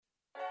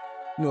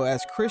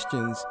As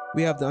Christians,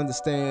 we have to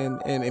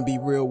understand and be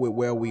real with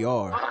where we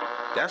are.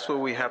 That's what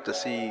we have to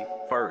see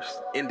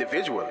first,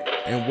 individually.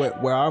 And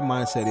where our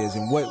mindset is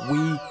and what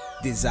we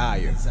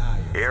desire.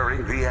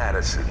 Airing the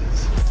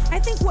Addisons. I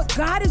think what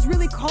God is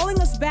really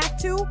calling us back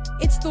to,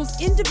 it's those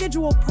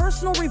individual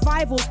personal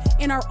revivals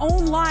in our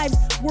own lives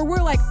where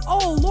we're like,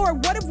 oh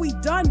Lord, what have we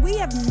done? We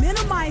have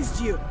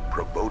minimized you.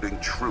 Promoting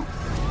truth,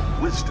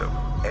 wisdom,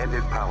 and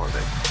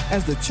empowerment.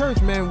 As the church,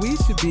 man, we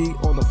should be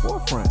on the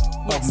forefront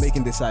of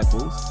making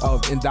disciples,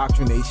 of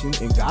indoctrination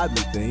and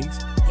godly things.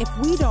 If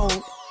we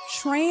don't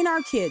train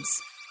our kids,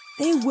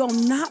 they will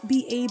not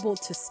be able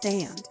to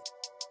stand.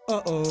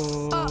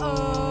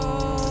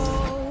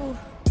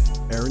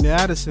 Airing the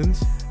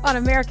Addisons. On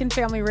American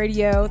Family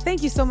Radio.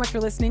 Thank you so much for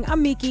listening.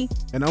 I'm Miki.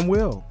 And I'm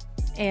Will.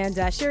 And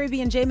Sherry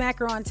B and J Mac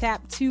are on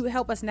tap to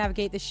help us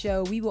navigate the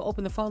show. We will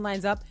open the phone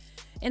lines up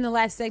in the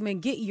last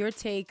segment. Get your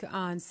take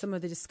on some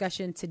of the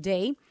discussion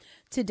today.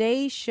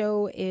 Today's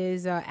show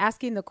is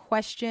asking the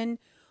question,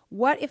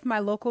 what if my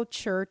local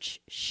church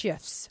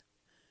shifts?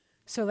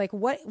 So like,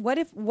 what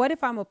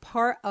if I'm a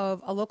part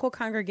of a local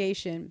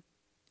congregation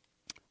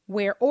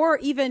where, or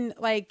even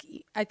like,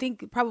 I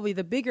think probably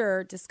the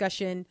bigger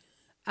discussion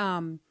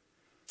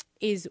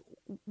is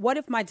what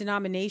if my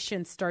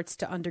denomination starts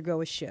to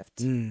undergo a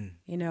shift?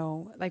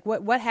 Like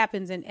what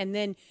happens? And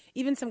then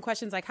even some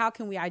questions like, how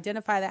can we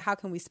identify that? How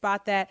can we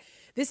spot that?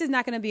 This is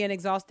not going to be an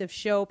exhaustive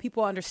show.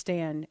 People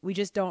understand. We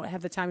just don't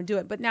have the time to do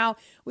it. But now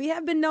we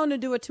have been known to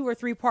do a 2 or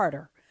 3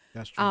 parter.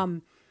 That's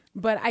true.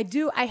 But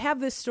I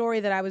have this story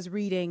that I was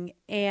reading,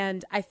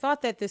 and I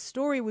thought that this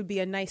story would be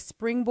a nice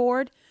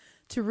springboard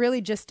to really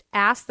just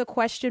ask the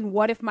question,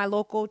 what if my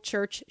local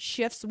church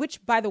shifts?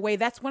 Which, by the way,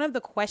 that's one of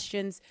the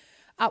questions.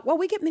 Well,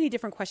 we get many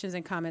different questions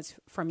and comments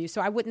from you, so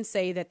I wouldn't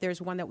say that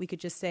there's one that we could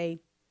just say.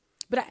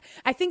 But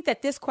I think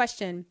that this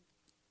question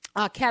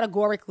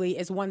categorically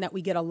is one that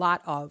we get a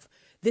lot of.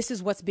 This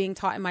is what's being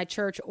taught in my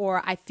church,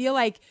 or I feel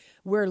like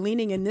we're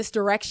leaning in this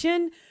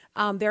direction.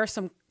 There are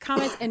some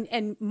comments,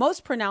 and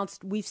most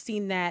pronounced, we've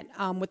seen that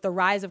with the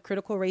rise of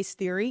critical race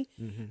theory,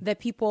 that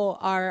people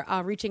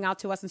are reaching out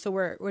to us, and so we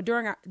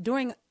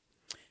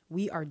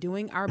are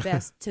doing our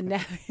best to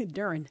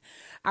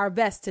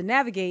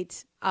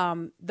navigate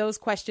those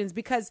questions,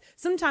 because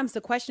sometimes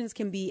the questions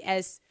can be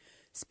as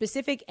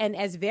specific and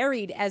as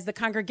varied as the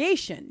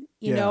congregation,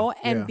 you know,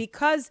 and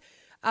because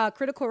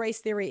critical race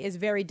theory is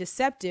very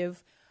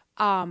deceptive.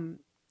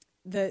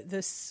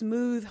 The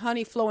smooth,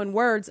 honey flowing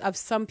words of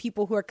some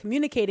people who are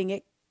communicating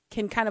it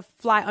can kind of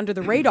fly under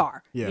the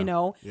radar, you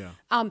know?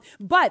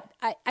 But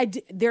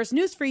there's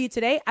news for you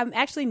today. I'm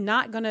actually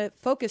not going to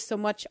focus so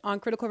much on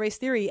critical race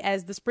theory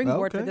as the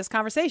springboard for this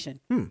conversation.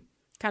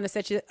 Kind of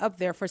set you up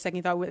there for a second.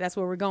 You thought that's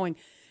where we're going.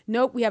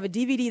 Nope. We have a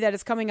DVD that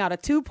is coming out, a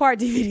 2-part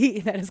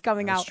DVD that is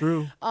coming out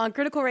on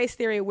critical race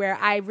theory, where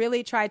I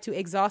really tried to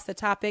exhaust the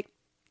topic.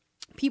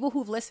 People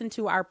who've listened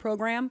to our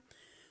program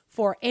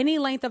for any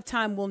length of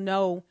time will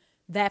know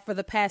that for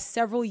the past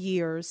several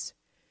years,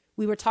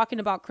 we were talking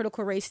about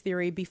critical race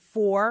theory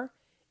before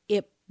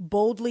it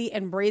boldly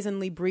and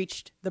brazenly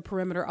breached the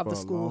perimeter of the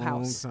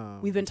schoolhouse.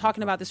 We've been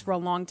talking about this for a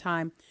long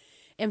time.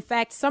 In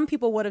fact, some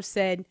people would have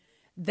said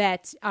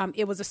that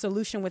it was a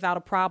solution without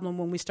a problem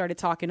when we started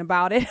talking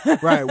about it.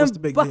 Right. What's the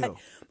big deal?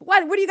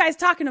 What are you guys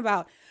talking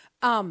about?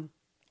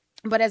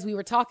 But as we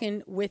were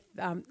talking with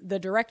the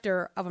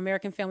director of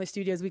American Family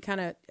Studios, we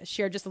kind of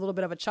shared just a little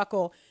bit of a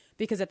chuckle,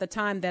 because at the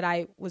time that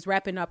I was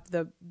wrapping up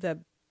the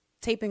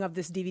taping of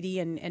this DVD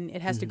and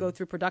it has to go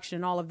through production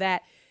and all of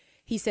that,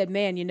 he said,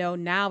 man,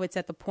 now it's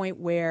at the point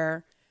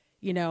where,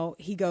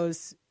 he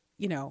goes,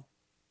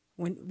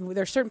 when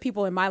there's certain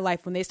people in my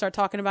life, when they start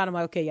talking about it, I'm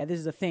like, okay, yeah, this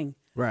is a thing.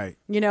 Right.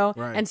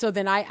 Right. And so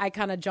then I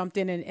kind of jumped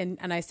in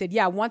and I said,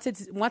 yeah, once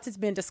it's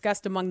been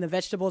discussed among the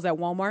vegetables at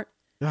Walmart,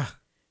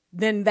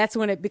 then that's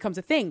when it becomes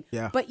a thing.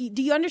 Yeah. But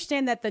do you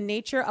understand that the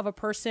nature of a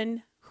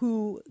person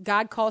who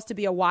God calls to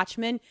be a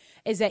watchman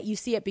is that you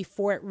see it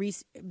before it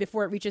reaches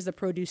the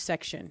produce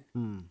section.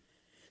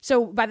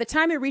 So by the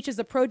time it reaches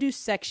the produce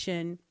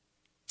section,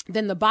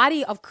 then the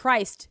body of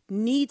Christ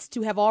needs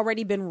to have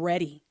already been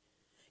ready.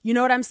 You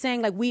know what I'm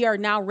saying? Like, we are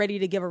now ready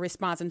to give a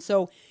response. And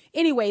so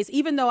anyways,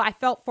 even though I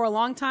felt for a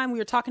long time we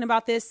were talking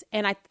about this,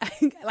 and I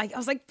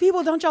was like,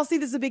 people, don't y'all see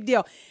this is a big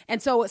deal?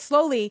 And so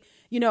slowly,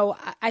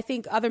 I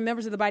think other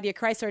members of the body of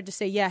Christ started to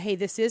say, yeah, hey,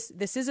 this is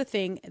a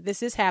thing.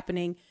 This is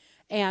happening.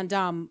 And,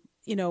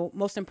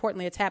 most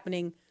importantly, it's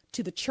happening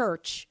to the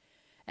church.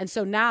 And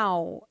so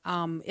now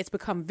it's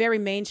become very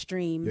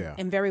mainstream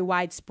and very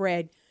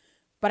widespread.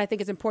 But I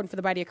think it's important for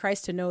the body of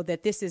Christ to know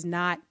that this is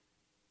not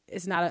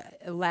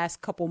a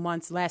last couple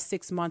months, last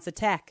 6 months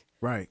attack.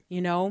 Right.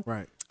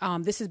 Right.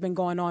 This has been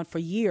going on for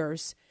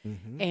years.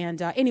 And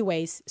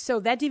anyways, so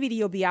that DVD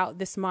will be out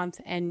this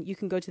month, and you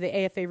can go to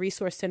the AFA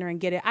Resource Center and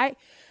get it.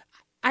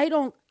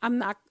 I'm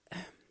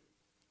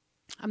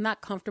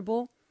not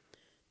comfortable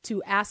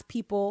to ask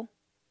people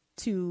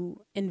to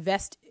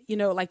invest,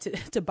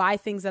 to buy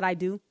things that I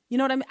do. You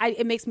know what I mean?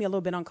 It makes me a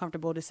little bit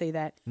uncomfortable to say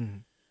that.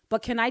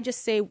 But can I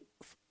just say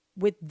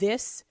with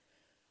this,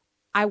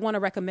 I want to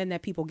recommend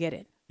that people get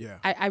it. Yeah.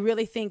 I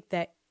really think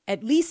that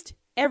at least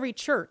every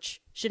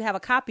church should have a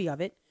copy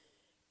of it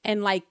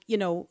and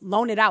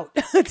loan it out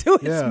to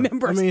its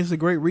members. I mean, it's a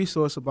great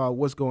resource about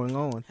what's going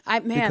on.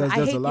 Because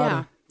there's a lot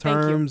of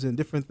terms and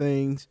different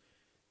things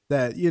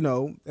that,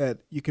 that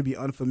you can be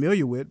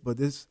unfamiliar with, but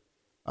this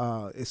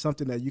is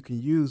something that you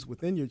can use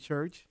within your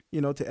church,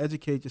 to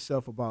educate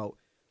yourself about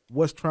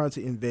what's trying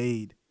to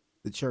invade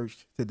the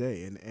church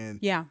today. And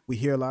we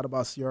hear a lot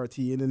about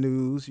CRT in the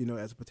news,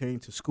 as it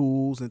pertains to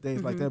schools and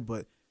things like that,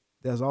 but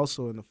there's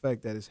also an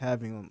effect that it's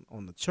having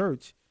on the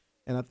church.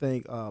 And I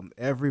think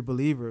every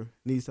believer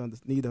needs to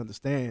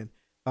understand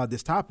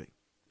this topic.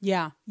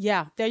 Yeah.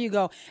 There you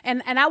go.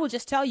 And I will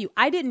just tell you,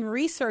 I didn't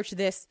research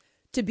this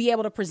to be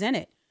able to present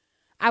it.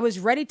 I was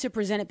ready to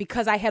present it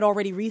because I had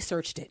already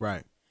researched it.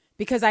 Right.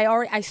 Because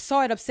I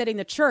saw it upsetting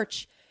the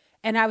church,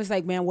 and I was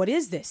like, man, what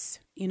is this?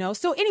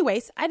 So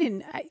anyways,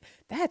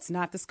 that's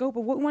not the scope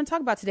of what we want to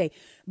talk about today,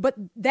 but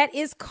that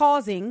is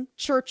causing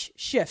church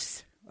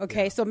shifts.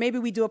 Okay. Yeah. So maybe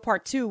we do a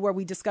part 2 where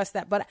we discuss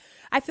that. But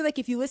I feel like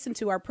if you listen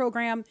to our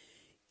program,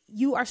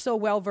 you are so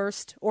well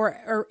versed,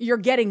 or you're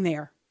getting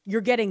there.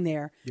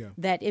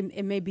 That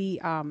it may be,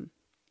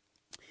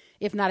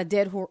 if not a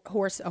dead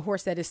horse, a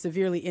horse that is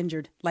severely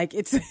injured. Like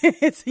it's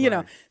right.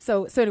 know.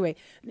 So anyway,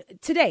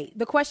 today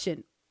the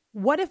question: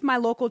 what if my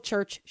local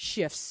church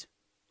shifts?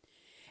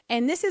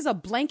 And this is a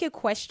blanket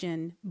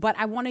question, but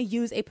I want to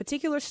use a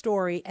particular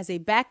story as a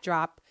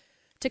backdrop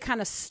to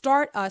kind of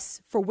start us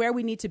for where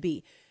we need to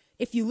be.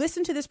 If you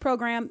listen to this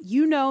program,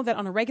 you know that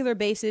on a regular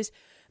basis,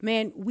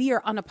 man, we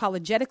are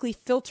unapologetically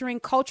filtering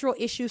cultural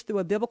issues through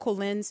a biblical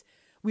lens.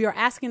 We are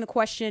asking the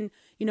question,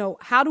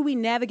 how do we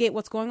navigate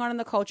what's going on in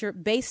the culture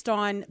based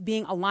on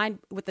being aligned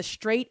with the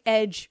straight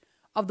edge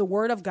of the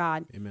Word of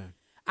God? Amen.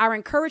 Our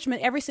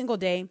encouragement every single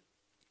day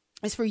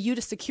is for you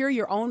to secure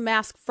your own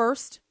mask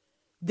first,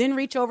 then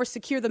reach over,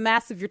 secure the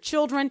masks of your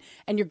children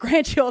and your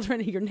grandchildren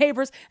and your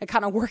neighbors, and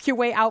kind of work your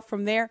way out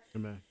from there.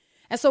 Amen.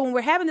 And so when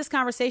we're having this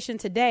conversation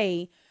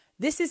today,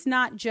 this is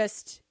not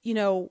just,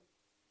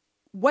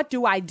 what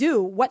do I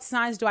do? What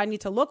signs do I need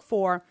to look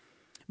for?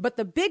 But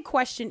the big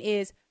question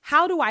is,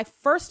 how do I,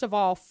 first of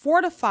all,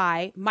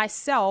 fortify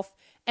myself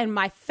and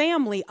my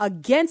family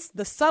against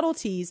the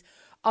subtleties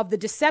of the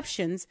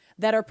deceptions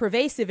that are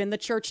pervasive in the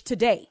church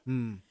today?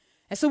 And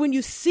so when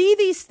you see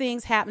these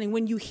things happening,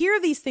 when you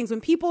hear these things, when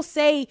people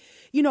say,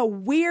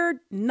 weird,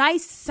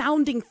 nice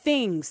sounding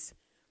things,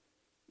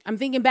 I'm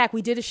thinking back,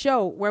 we did a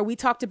show where we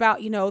talked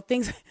about,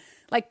 things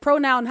like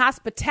pronoun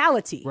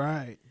hospitality.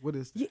 Right. What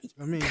is,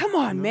 come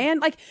on, man.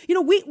 Like,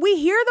 we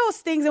hear those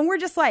things and we're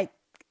just like,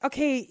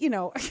 okay,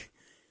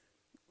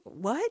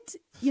 what,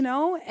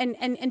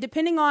 and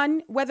depending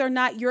on whether or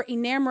not you're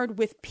enamored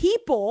with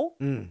people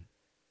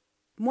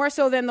more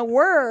so than the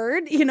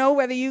word,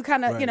 whether you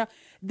kind of, right.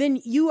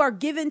 Then you are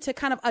given to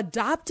kind of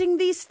adopting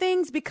these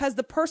things because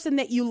the person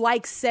that you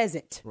like says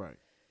it. Right.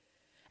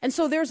 And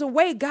so there's a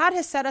way God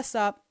has set us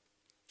up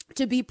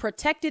to be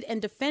protected and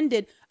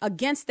defended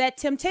against that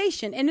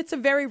temptation. And it's a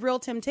very real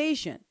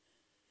temptation.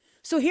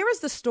 So here is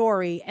the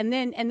story. And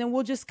then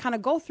we'll just kind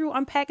of go through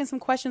unpacking some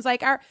questions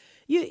like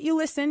you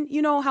listen,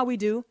 you know how we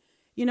do,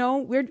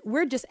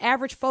 we're just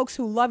average folks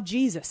who love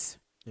Jesus.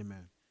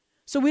 Amen.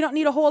 So we don't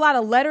need a whole lot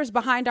of letters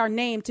behind our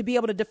name to be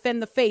able to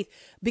defend the faith,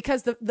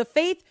 because the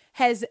faith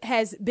has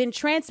been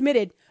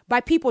transmitted by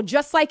people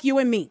just like you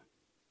and me.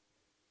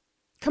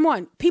 Come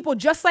on. People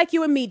just like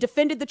you and me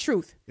defended the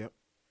truth. Yep.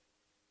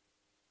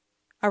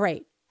 All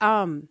right.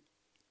 So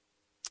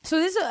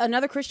this is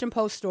another Christian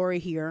Post story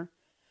here.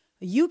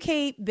 A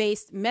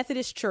UK-based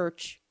Methodist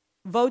church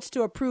votes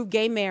to approve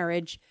gay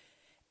marriage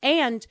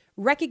and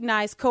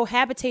recognize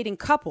cohabitating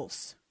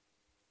couples.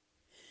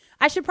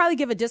 I should probably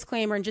give a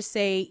disclaimer and just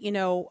say,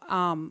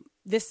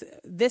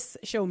 this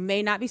show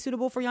may not be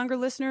suitable for younger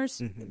listeners.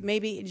 Mm-hmm.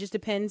 Maybe it just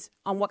depends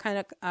on what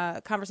kind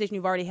of conversation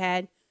you've already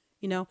had.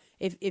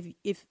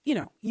 If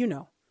all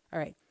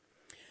right.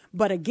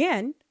 But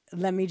again,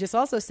 let me just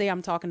also say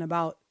I'm talking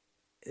about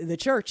the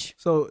church.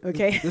 So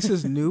okay, this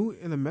is new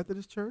in the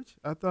Methodist church.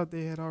 I thought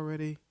they had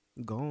already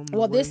gone.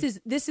 Well, this is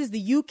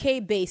the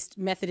UK-based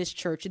Methodist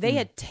church. They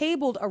had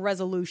tabled a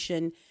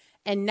resolution.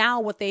 And now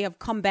what they have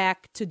come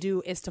back to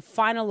do is to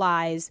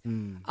finalize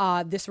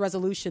this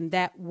resolution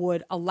that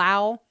would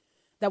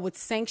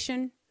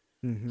sanction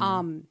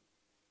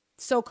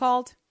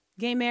so-called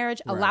gay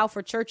marriage, right. Allow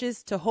for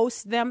churches to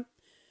host them,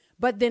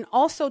 but then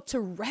also to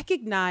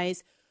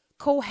recognize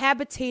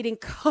cohabitating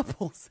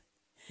couples.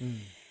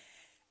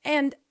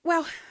 And,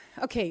 well,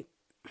 okay,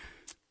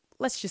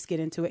 let's just get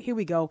into it. Here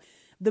we go.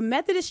 The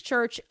Methodist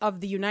Church of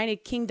the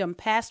United Kingdom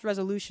passed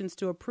resolutions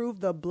to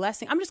approve the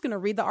blessing. I'm just going to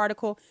read the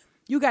article.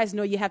 You guys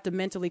know you have to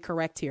mentally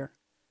correct here,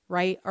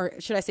 right? Or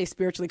should I say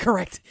spiritually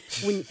correct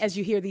as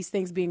you hear these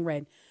things being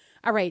read.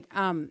 All right.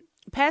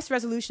 Passed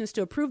resolutions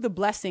to approve the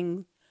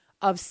blessing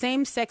of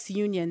same-sex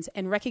unions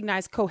and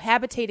recognize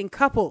cohabitating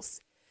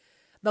couples.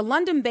 The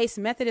London-based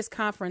Methodist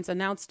Conference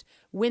announced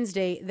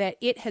Wednesday that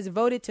it has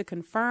voted to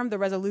confirm the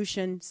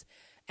resolutions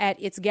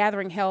at its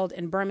gathering held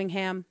in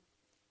Birmingham.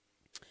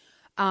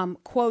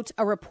 quote,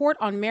 a report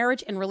on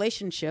marriage and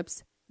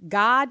relationships.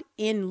 God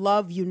in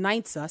love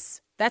unites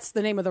us. That's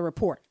the name of the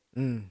report.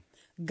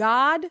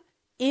 God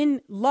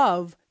in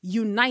love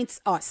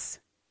unites us.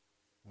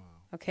 Wow.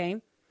 Okay.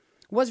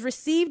 Was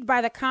received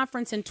by the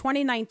conference in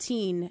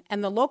 2019,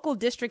 and the local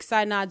district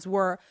synods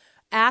were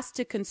asked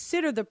to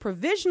consider the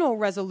provisional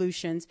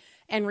resolutions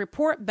and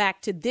report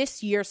back to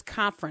this year's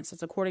conference.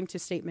 That's according to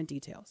statement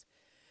details.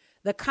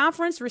 The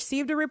conference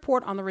received a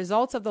report on the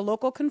results of the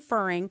local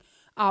conferring,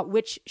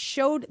 which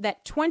showed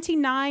that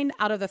 29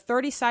 out of the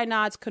 30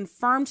 synods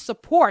confirmed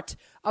support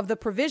of the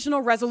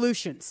provisional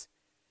resolutions.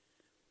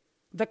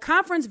 The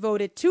conference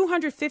voted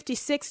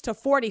 256 to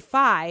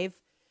 45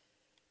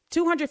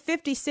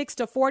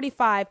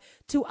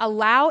 to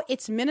allow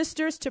its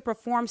ministers to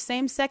perform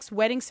same-sex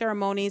wedding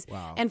ceremonies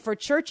and for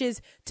churches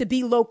to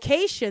be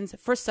locations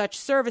for such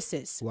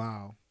services.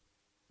 Wow.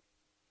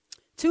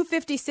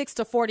 256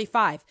 to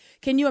 45.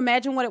 Can you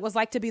imagine what it was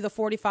like to be the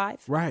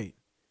 45? Right.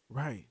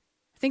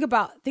 Think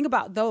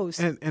about those.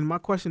 And my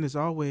question is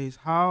always,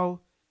 how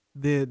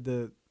did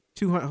the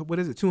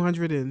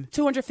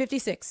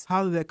 256.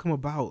 How did that come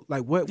about?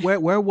 Like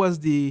where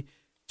was the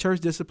church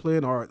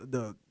discipline or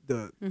the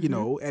you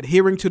know,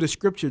 adhering to the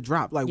scripture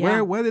drop? Like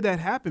where did that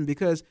happen?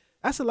 Because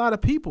that's a lot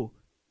of people,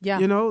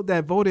 you know,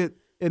 that voted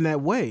in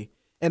that way.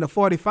 And the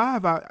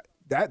 45,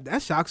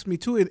 that shocks me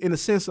too, in a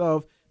sense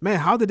of, man,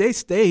 how did they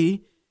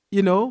stay,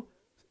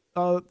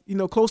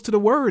 close to the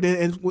word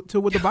and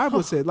to what the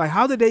Bible said? Like,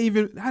 how did they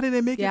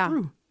make it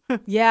through?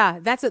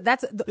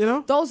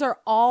 Those are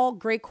all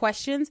great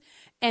questions.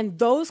 And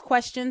those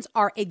questions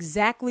are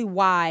exactly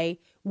why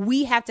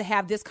we have to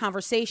have this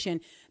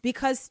conversation,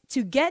 because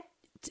to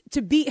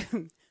be,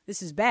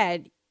 this is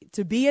bad,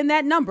 to be in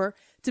that number,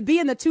 to be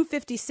in the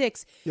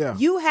 256,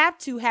 you have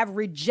to have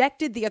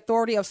rejected the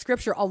authority of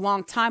Scripture a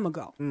long time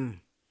ago.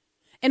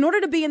 In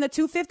order to be in the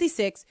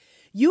 256,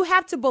 you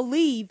have to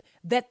believe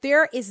that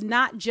there is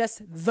not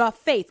just the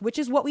faith, which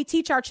is what we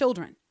teach our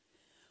children.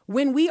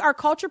 When we are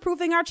culture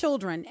proofing our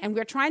children and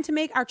we're trying to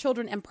make our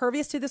children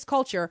impervious to this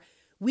culture,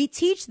 we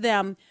teach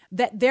them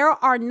that there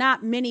are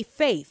not many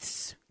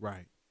faiths.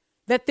 Right.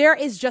 That there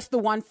is just the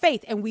one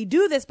faith. And we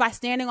do this by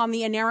standing on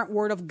the inerrant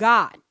word of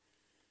God.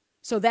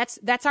 So that's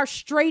our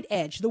straight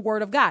edge, the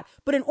word of God.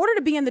 But in order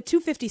to be in the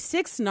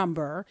 256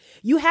 number,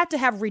 you have to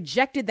have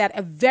rejected that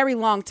a very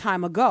long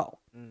time ago.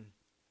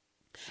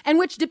 And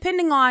which,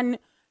 depending on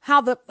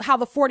how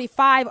the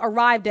 45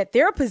 arrived at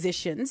their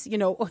positions,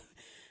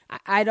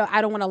 I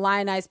don't want to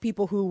lionize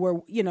people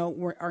who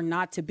are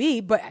not to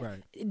be, but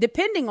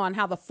depending on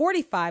how the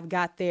 45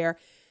 got there,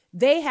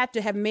 they have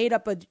to have made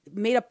up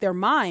their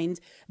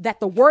minds that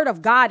the word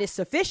of God is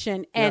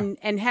sufficient, and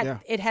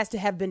it has to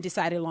have been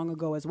decided long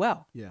ago as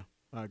well. Yeah,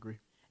 I agree.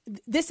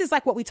 This is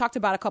like what we talked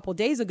about a couple of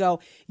days ago.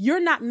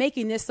 You're not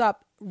making this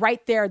up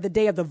right there the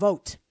day of the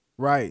vote.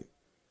 Right.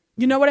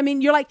 You know what I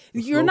mean?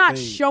 You're not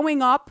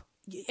showing up.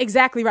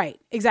 Exactly right.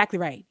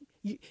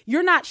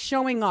 You're not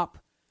showing up,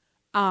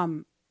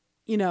 in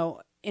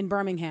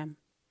Birmingham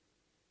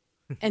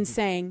and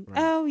saying,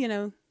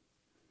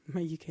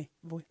 my UK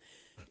voice.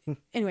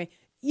 Anyway,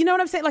 you know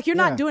what I'm saying? Like, you're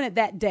not doing it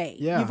that day.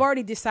 Yeah. You've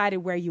already decided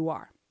where you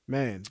are.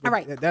 Man. All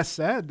right. That's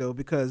sad, though,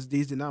 because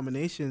these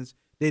denominations,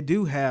 they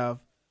do have,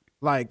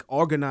 like,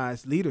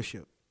 organized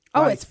leadership.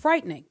 Oh, it's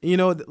frightening.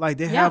 Like,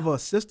 they have a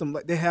system.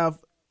 Like, they have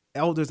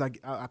elders. I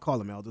call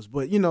them elders.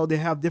 But, they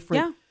have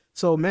different. Yeah.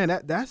 So,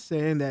 man, that's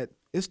saying that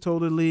it's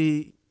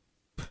totally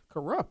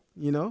corrupt,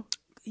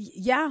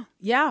 Yeah.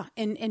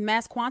 In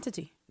mass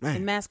quantity. Man.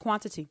 In mass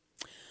quantity.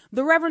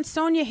 The Reverend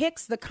Sonia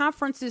Hicks, the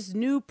conference's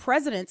new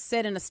president,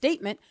 said in a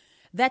statement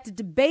that the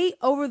debate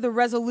over the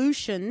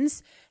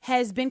resolutions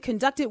has been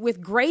conducted with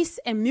grace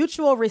and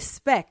mutual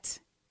respect.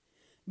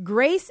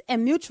 Grace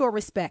and mutual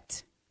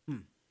respect.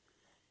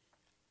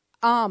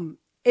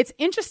 It's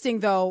interesting,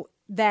 though,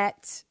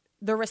 that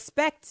the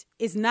respect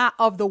is not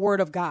of the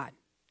word of God.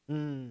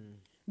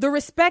 The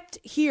respect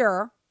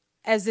here,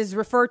 as is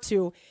referred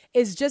to,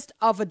 is just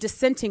of a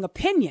dissenting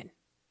opinion,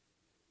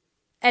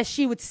 as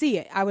she would see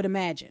it, I would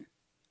imagine.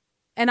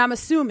 And I'm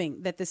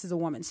assuming that this is a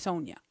woman,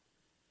 Sonia.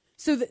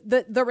 So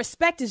the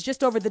respect is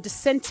just over the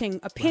dissenting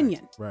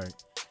opinion. Right.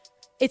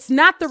 It's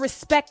not the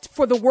respect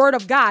for the word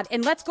of God.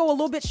 And let's go a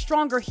little bit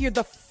stronger here.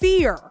 The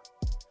fear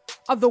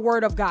of the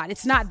word of God.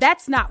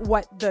 That's not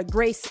what the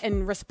grace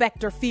and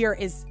respect or fear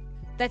is.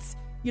 That's,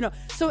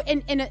 so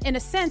in a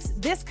sense,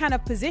 this kind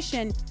of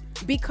position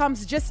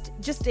becomes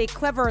just a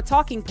clever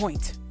talking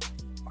point.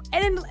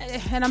 And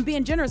I'm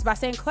being generous by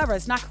saying clever.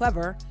 It's not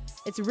clever.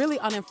 It's really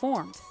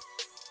uninformed.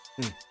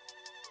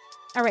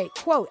 All right,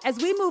 quote, as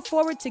we move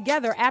forward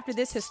together after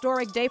this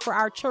historic day for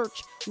our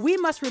church, we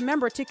must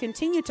remember to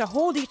continue to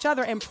hold each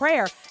other in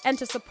prayer and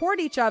to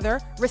support each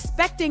other,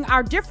 respecting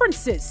our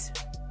differences.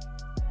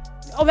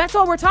 Oh, that's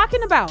all we're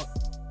talking about.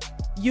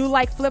 You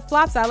like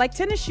flip-flops, I like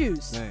tennis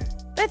shoes. Man.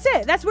 That's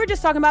it. We're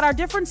just talking about our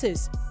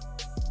differences.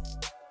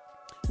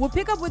 We'll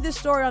pick up with this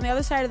story on the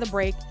other side of the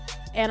break,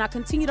 and I'll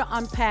continue to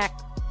unpack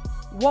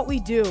what we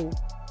do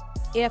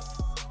if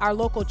our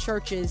local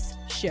churches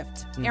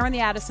shift. Aaron the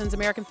Addisons,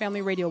 American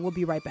Family Radio. We'll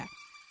be right back.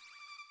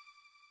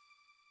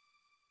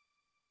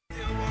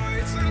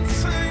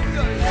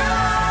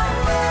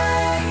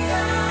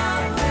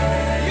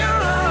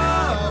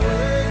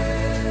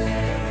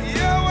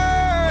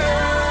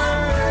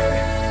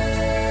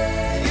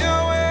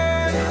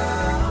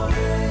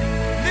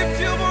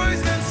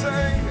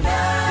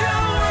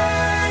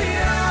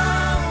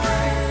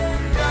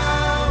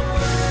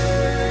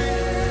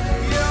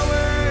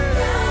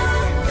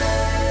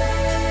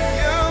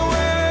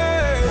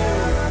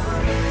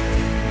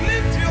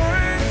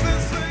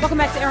 Welcome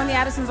back to Aaron the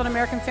Addisons on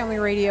American Family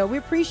Radio. We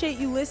appreciate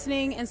you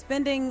listening and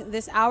spending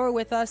this hour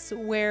with us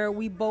where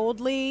we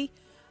boldly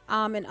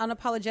and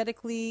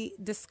unapologetically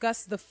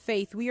discuss the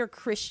faith. We are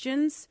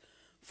Christians,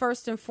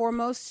 first and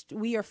foremost.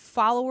 We are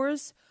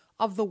followers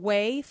of the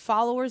way,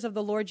 followers of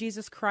the Lord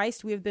Jesus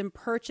Christ. We have been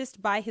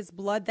purchased by his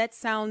blood. That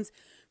sounds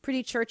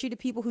pretty churchy to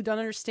people who don't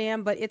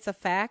understand, but it's a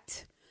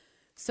fact.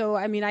 So,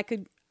 I mean, I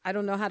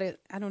don't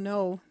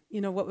know,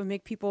 what would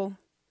make people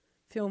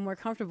feel more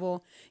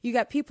comfortable. You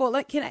got people,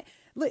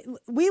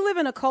 we live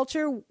in a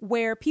culture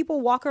where people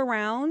walk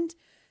around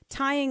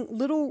tying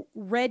little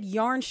red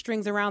yarn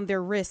strings around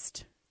their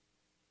wrist.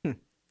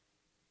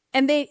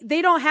 And they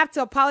don't have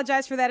to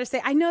apologize for that or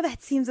say, I know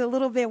that seems a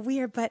little bit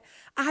weird, but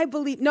I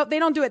believe. No, they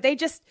don't do it. They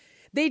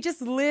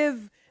just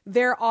live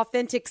their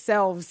authentic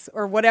selves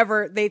or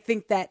whatever they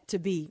think that to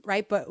be,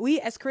 right? But we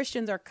as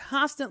Christians are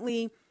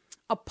constantly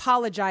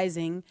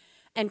apologizing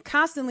and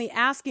constantly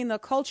asking the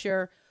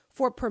culture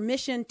for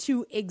permission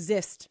to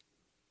exist.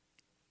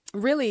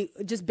 Really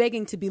just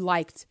begging to be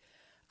liked.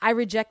 I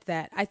reject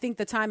that. I think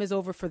the time is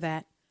over for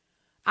that.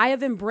 I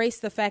have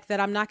embraced the fact that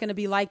I'm not going to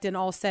be liked in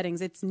all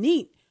settings. It's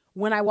neat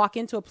when I walk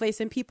into a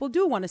place and people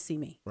do want to see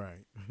me.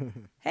 Right.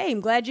 Hey,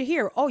 I'm glad you're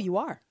here. Oh, you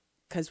are?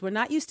 Because we're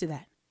not used to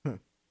that.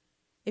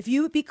 If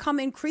you become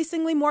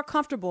increasingly more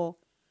comfortable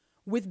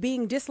with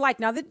being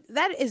disliked, now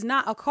that is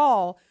not a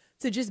call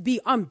to just be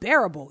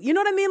unbearable. You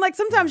know what I mean? Like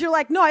sometimes you're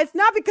like, no, it's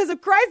not because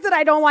of Christ that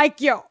I don't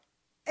like you.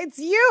 It's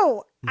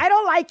you. I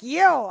don't like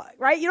you,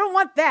 right? You don't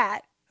want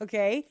that,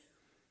 okay?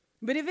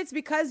 But if it's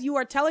because you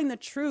are telling the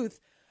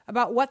truth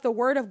about what the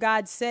Word of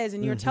God says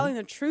and you're telling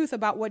the truth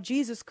about what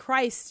Jesus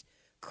Christ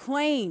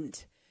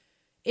claimed,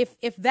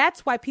 if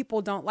that's why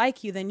people don't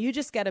like you, then you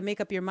just got to make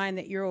up your mind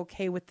that you're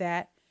okay with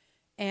that.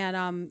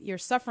 And your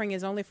suffering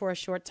is only for a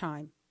short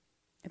time.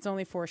 It's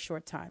only for a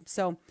short time.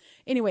 So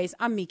anyways,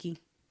 I'm Miki.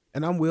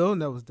 And I'm Will,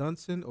 and that was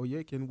Dunson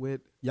Oyekin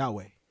with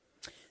Yahweh.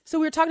 So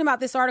we were talking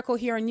about this article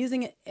here and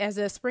using it as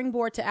a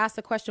springboard to ask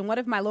the question, what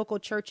if my local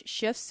church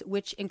shifts,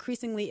 which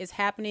increasingly is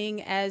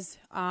happening as,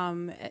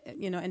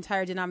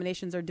 entire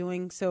denominations are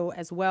doing so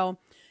as well.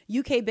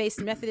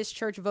 UK-based Methodist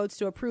Church votes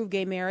to approve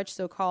gay marriage,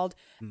 so-called,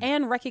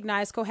 and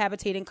recognize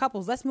cohabitating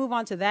couples. Let's move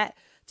on to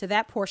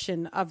that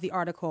portion of the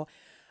article.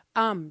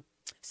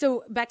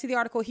 So back to the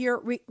article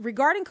here.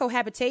 Regarding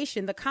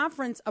cohabitation, the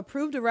conference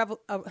approved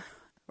a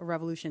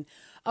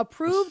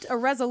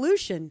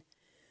resolution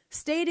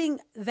stating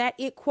that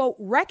it, quote,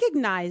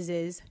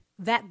 recognizes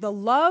that the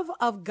love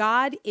of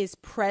God is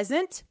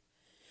present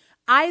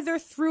either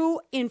through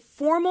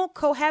informal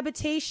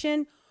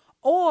cohabitation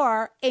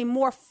or a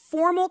more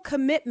formal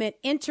commitment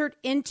entered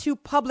into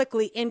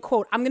publicly, end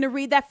quote. I'm going to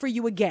read that for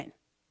you again.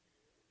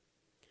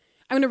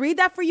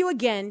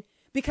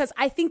 Because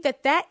I think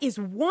that is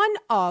one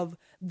of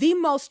the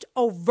most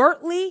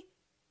overtly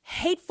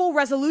hateful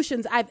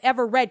resolutions I've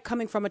ever read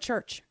coming from a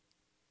church.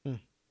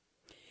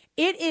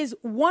 It is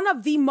one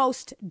of the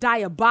most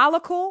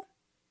diabolical,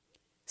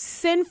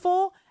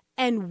 sinful,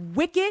 and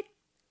wicked.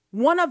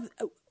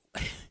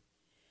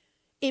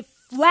 It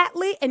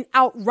flatly and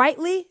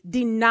outrightly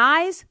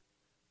denies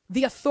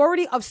the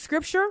authority of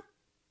Scripture,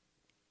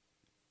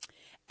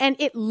 and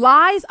it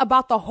lies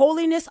about the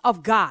holiness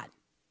of God.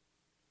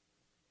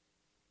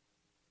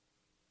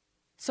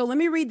 So let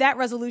me read that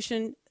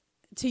resolution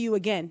to you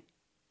again.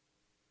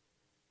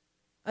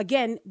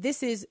 Again,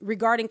 this is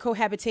regarding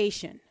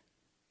cohabitation.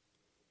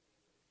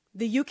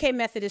 The UK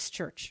Methodist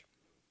Church,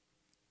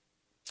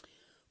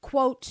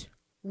 quote,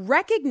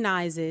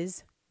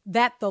 recognizes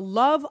that the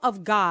love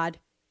of God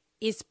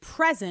is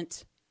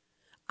present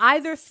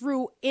either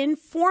through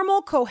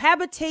informal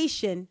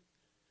cohabitation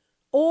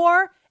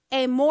or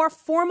a more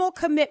formal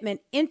commitment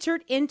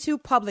entered into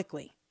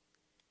publicly.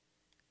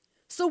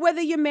 So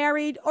whether you're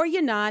married or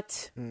you're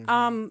not,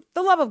 the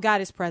love of God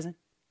is present.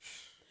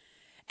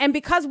 And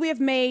because we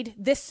have made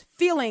this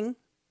feeling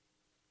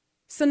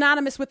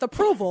synonymous with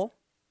approval,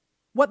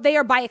 what they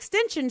are by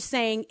extension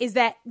saying is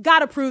that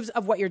God approves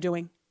of what you're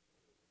doing.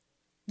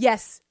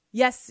 Yes,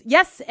 yes,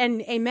 yes,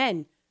 and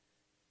amen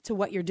to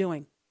what you're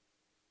doing.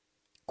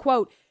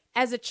 Quote,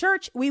 as a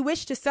church, we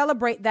wish to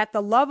celebrate that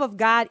the love of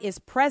God is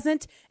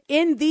present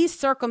in these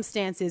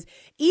circumstances,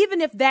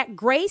 even if that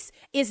grace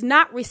is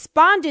not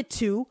responded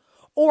to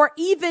or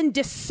even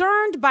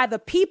discerned by the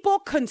people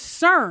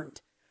concerned.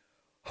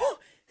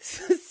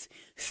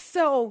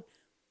 So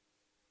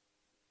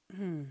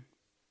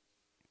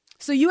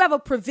you have a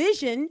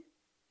provision.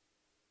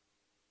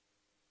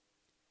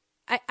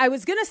 I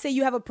was going to say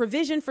you have a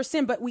provision for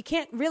sin, but we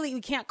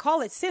can't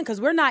call it sin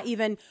because we're not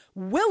even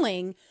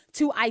willing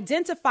to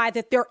identify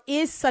that there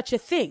is such a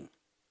thing.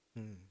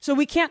 So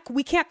we can't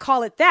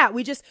call it that.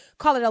 We just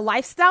call it a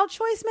lifestyle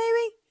choice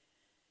maybe.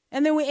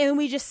 And then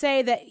we just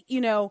say that,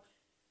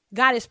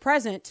 God is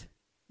present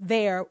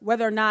there,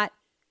 whether or not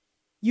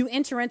you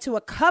enter into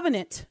a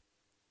covenant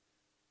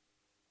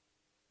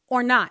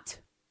or not.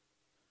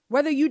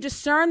 Whether you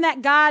discern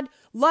that God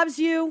loves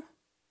you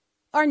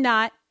or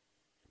not.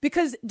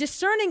 Because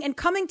discerning and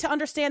coming to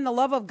understand the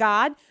love of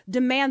God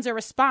demands a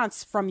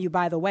response from you,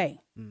 by the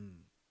way.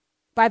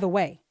 By the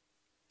way,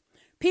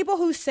 people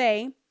who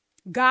say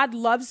God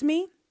loves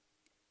me,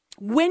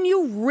 when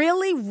you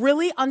really,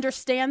 really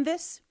understand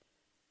this,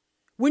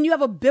 when you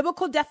have a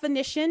biblical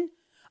definition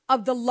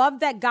of the love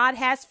that God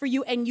has for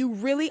you and you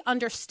really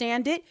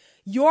understand it,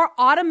 your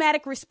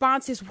automatic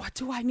response is, what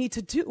do I need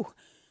to do?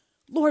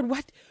 Lord,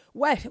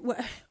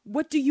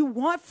 what do you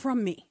want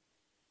from me?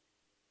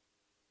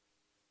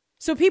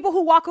 So people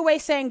who walk away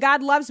saying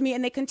God loves me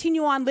and they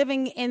continue on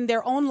living in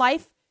their own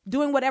life,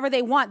 doing whatever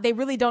they want, they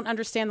really don't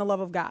understand the love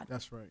of God.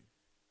 That's right.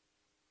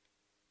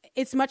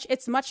 It's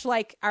much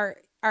like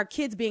our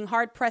kids being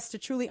hard pressed to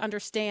truly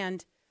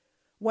understand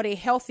what a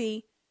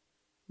healthy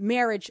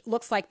marriage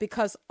looks like,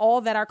 because all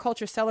that our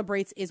culture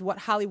celebrates is what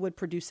Hollywood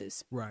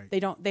produces. Right. They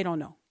don't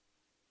know.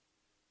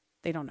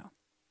 They don't know.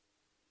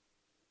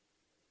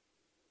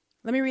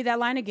 Let me read that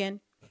line again.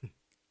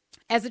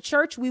 As a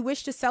church, we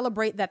wish to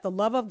celebrate that the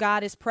love of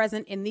God is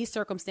present in these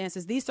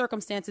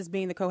circumstances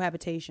being the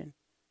cohabitation.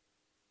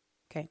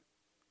 Okay.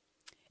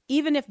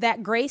 Even if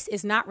that grace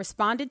is not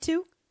responded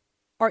to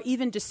or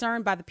even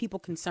discerned by the people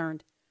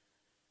concerned.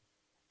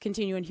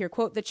 Continuing here,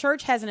 quote, the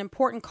church has an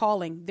important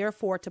calling,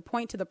 therefore, to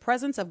point to the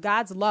presence of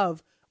God's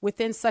love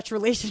within such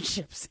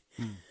relationships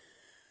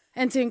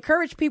and to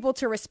encourage people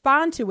to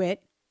respond to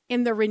it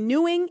in the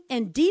renewing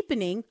and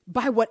deepening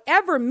by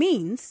whatever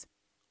means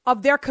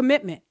of their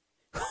commitment.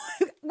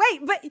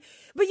 Wait,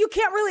 but you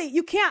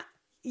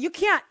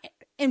can't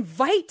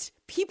invite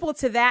people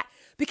to that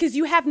because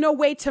you have no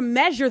way to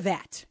measure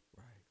that.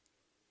 Right.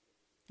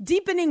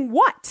 Deepening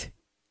what?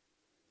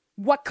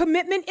 What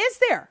commitment is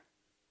there?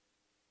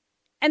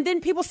 And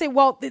then people say,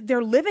 well,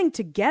 they're living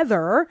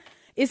together.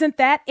 Isn't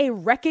that a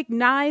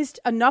recognized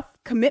enough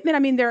commitment? I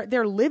mean,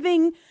 they're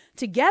living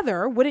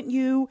together. Wouldn't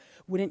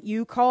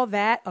you call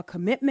that a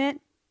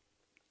commitment?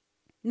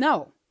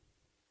 No,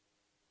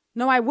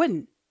 I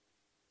wouldn't.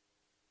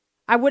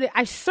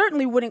 I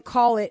certainly wouldn't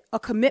call it a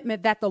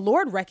commitment that the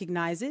Lord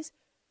recognizes.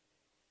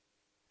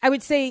 I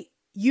would say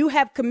you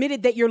have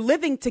committed that you're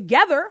living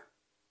together,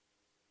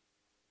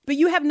 but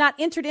you have not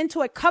entered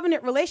into a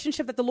covenant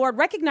relationship that the Lord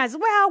recognizes.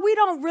 Well, we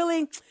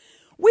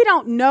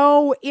don't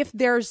know if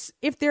there's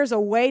a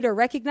way to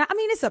recognize. I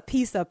mean, it's a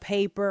piece of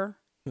paper.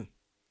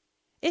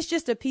 It's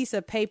just a piece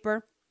of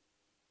paper.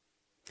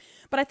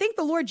 But I think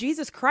the Lord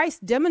Jesus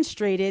Christ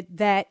demonstrated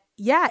that,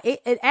 yeah,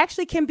 it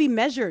actually can be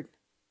measured.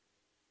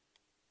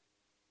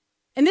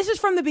 And this is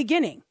from the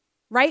beginning,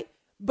 right?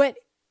 But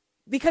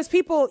because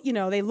people,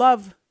 they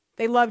love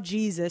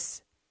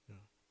Jesus,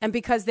 and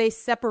because they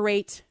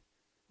separate,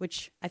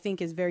 which I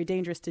think is very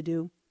dangerous to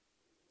do,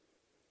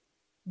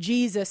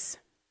 Jesus,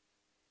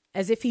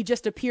 as if he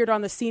just appeared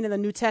on the scene in the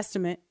New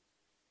Testament,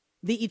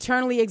 the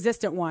eternally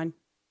existent one,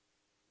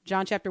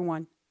 John chapter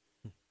 1.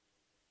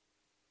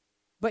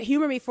 But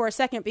humor me for a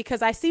second,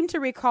 because I seem to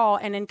recall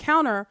an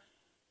encounter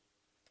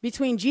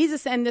between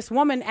Jesus and this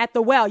woman at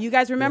the well. You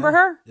guys remember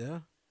her?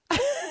 Yeah.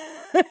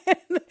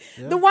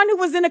 The one who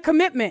was in a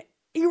commitment.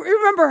 You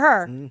remember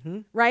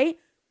her, right?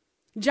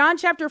 John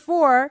chapter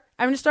 4,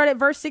 I'm going to start at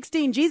verse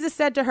 16. Jesus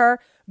said to her,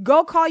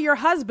 go call your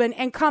husband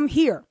and come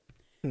here.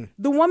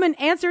 The woman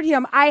answered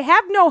him, I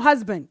have no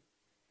husband.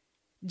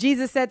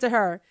 Jesus said to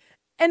her,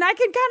 and I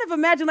can kind of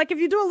imagine, like if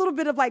you do a little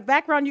bit of like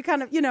background, you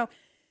kind of,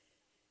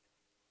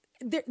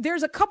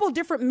 there's a couple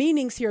different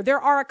meanings here. There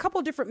are a couple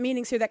different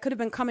meanings here that could have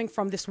been coming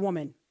from this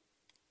woman.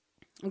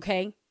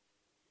 Okay.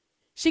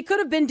 She could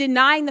have been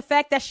denying the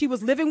fact that she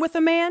was living with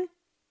a man,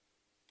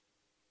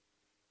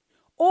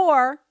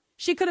 or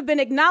she could have been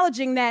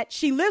acknowledging that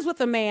she lives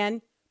with a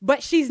man,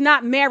 but she's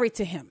not married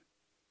to him.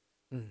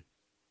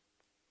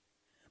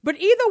 But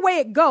either way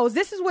it goes,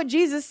 this is what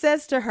Jesus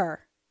says to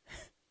her.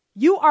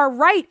 You are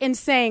right in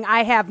saying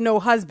I have no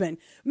husband.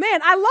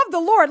 Man, I love the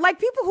Lord. Like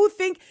people who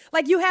think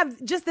like you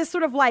have just this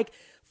sort of like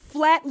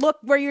flat look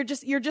where you're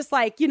just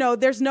like, you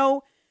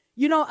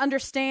don't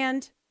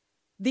understand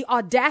the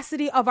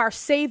audacity of our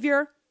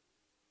Savior,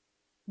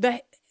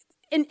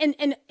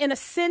 in a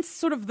sense,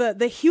 sort of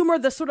the humor,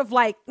 the sort of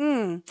like,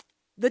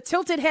 the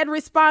tilted head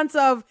response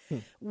of,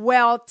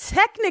 well,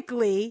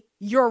 technically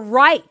you're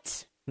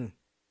right,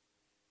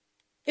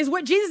 is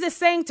what Jesus is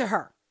saying to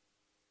her.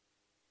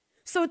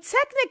 So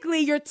technically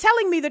you're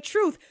telling me the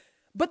truth,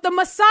 but the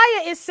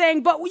Messiah is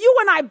saying, but you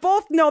and I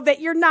both know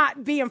that you're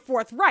not being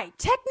forthright.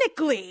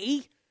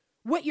 Technically,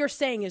 what you're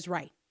saying is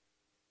right.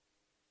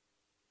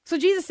 So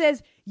Jesus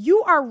says,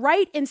 you are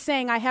right in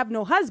saying I have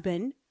no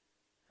husband,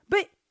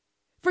 but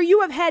For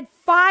you have had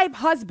 5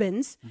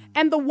 husbands,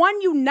 and the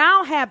one you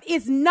now have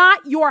is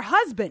not your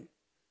husband.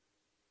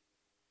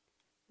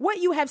 What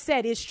you have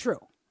said is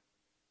true.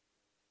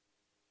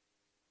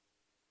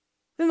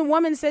 Then the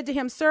woman said to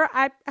him, Sir,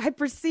 I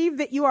perceive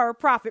that you are a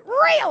prophet.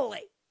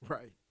 Really?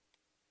 Right.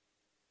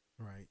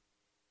 Right.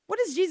 What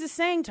is Jesus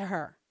saying to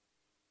her?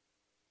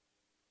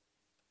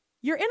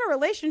 You're in a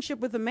relationship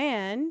with a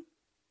man,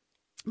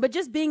 but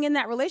just being in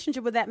that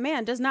relationship with that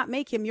man does not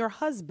make him your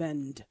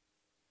husband.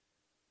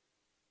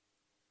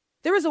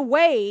 There is a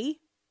way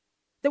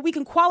that we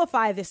can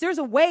qualify this. There's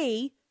a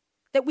way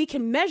that we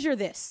can measure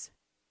this.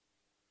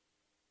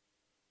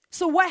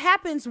 So what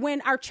happens when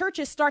our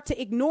churches start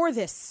to ignore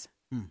this?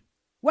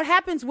 What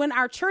happens when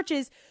our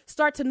churches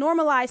start to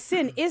normalize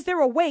sin? Is there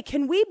a way?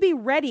 Can we be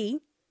ready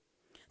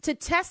to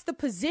test the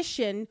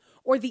position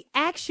or the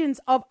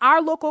actions of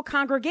our local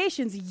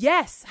congregations?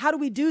 Yes. How do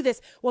we do this?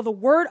 Well, the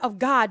word of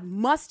God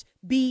must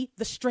be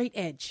the straight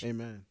edge.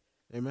 Amen.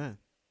 Amen.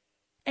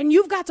 And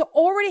you've got to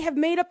already have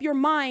made up your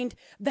mind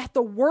that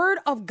the word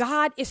of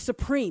God is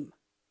supreme.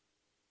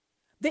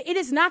 That it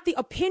is not the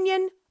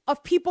opinion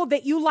of people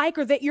that you like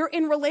or that you're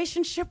in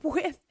relationship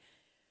with,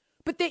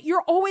 but that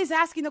you're always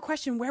asking the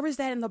question, where is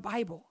that in the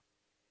Bible?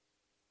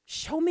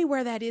 Show me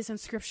where that is in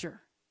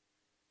Scripture.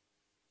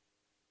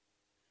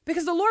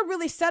 Because the Lord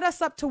really set us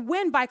up to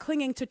win by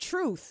clinging to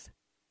truth.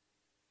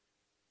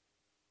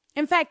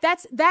 In fact,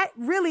 that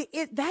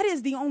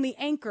is the only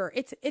anchor.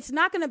 It's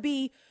not going to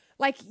be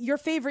like your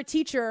favorite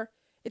teacher.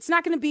 It's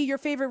not going to be your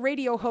favorite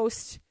radio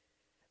host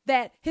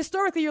that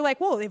historically you're like,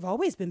 well, they've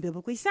always been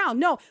biblically sound.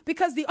 No,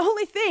 because the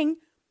only thing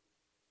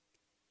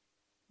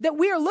that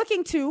we are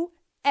looking to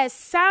as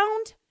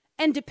sound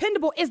and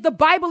dependable is the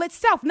Bible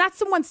itself, not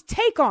someone's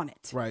take on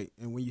it. Right.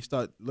 And when you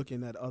start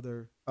looking at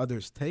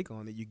others' take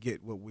on it, you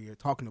get what we are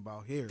talking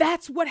about here.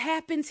 That's what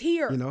happens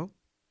here. You know?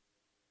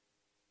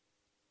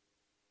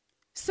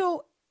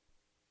 So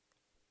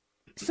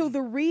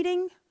the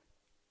reading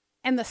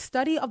and the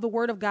study of the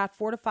Word of God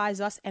fortifies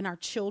us and our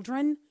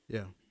children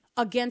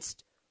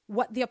against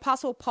what the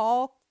Apostle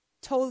Paul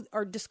told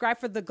or described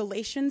for the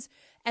Galatians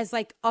as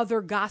like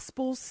other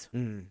gospels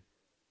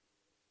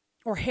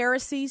or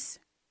heresies.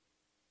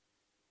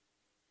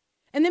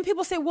 And then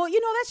people say, well,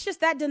 that's just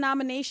that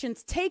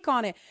denomination's take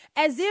on it,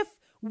 as if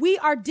we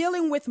are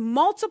dealing with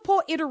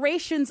multiple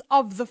iterations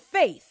of the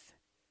faith,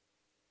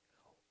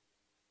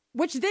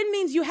 which then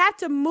means you have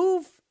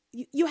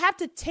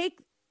to take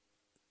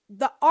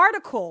the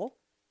article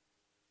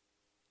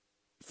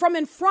from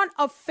in front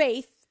of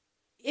faith.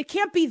 It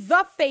can't be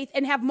the faith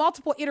and have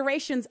multiple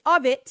iterations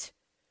of it.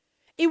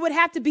 It would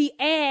have to be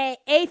a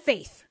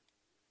faith.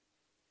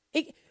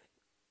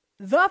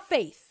 The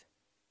faith,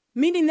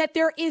 meaning that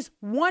there is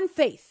one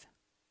faith.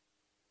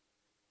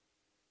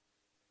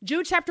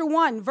 Jude chapter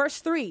 1, verse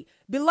 3,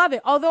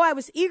 Beloved, although I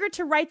was eager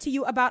to write to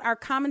you about our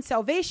common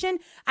salvation,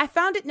 I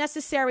found it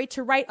necessary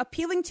to write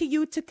appealing to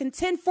you to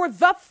contend for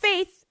the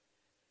faith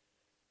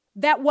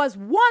that was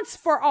once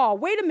for all.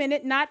 Wait a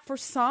minute, not for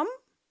some?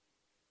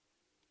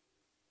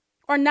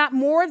 Or not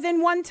more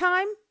than one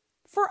time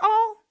for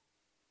all?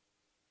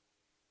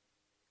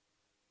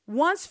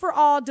 Once for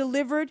all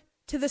delivered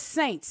to the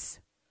saints.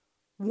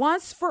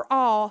 Once for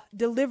all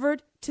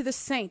delivered to the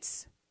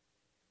saints.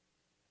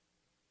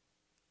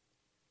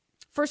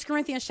 1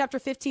 Corinthians chapter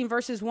 15,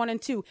 verses 1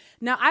 and 2.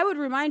 Now I would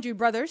remind you,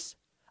 brothers,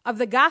 of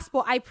the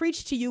gospel I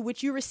preached to you,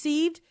 which you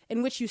received,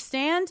 in which you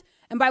stand,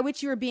 and by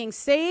which you are being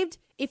saved,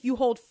 if you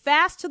hold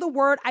fast to the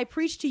word I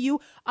preached to you,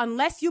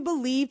 unless you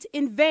believed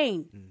in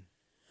vain.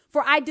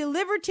 For I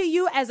delivered to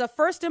you as of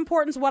first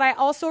importance what I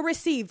also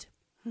received.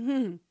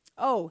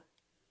 Oh,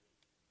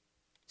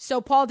 so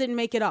Paul didn't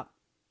make it up.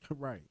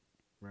 Right.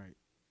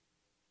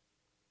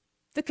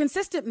 The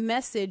consistent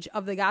message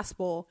of the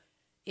gospel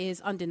is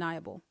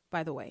undeniable,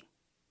 by the way.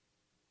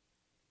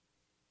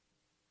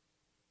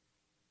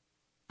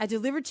 I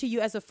delivered to you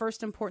as of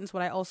first importance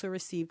what I also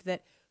received,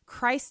 that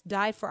Christ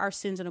died for our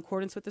sins in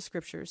accordance with the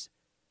scriptures,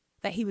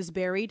 that he was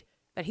buried,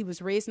 that he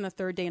was raised on the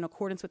third day in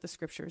accordance with the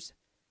scriptures,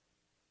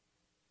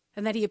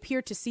 and that he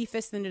appeared to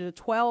Cephas, then to the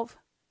 12.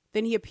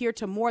 Then he appeared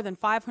to more than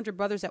 500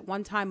 brothers at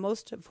one time,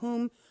 most of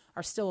whom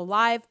are still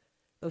alive,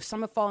 though some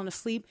have fallen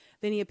asleep.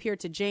 Then he appeared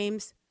to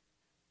James,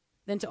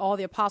 then to all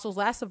the apostles.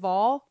 Last of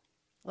all,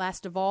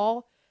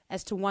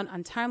 as to one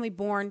untimely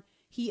born,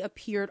 he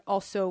appeared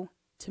also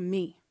to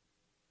me.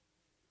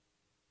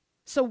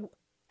 So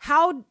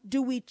how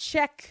do we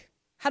check?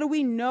 How do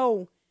we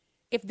know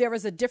if there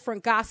is a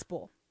different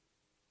gospel?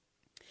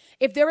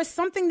 If there is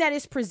something that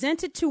is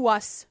presented to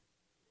us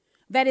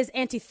that is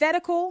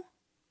antithetical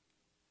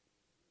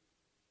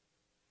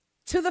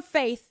to the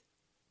faith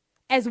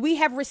as we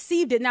have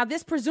received it. Now,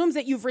 this presumes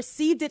that you've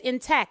received it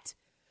intact.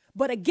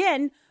 But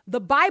again, the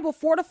Bible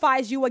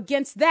fortifies you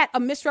against that, a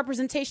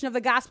misrepresentation of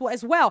the gospel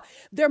as well.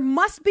 There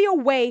must be a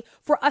way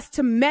for us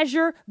to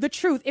measure the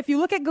truth. If you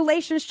look at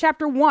Galatians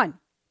chapter 1,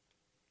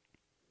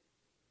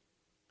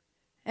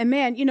 and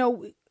man,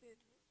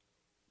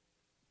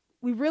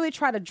 we really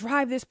try to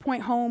drive this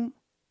point home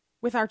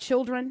with our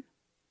children.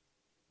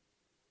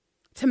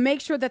 to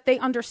make sure that they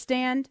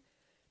understand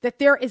that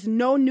there is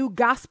no new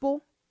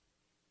gospel.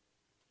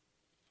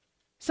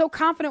 So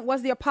confident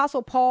was the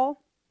Apostle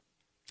Paul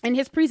in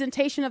his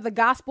presentation of the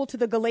gospel to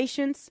the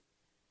Galatians.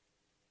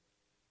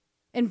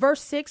 In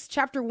verse 6,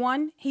 chapter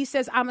 1, he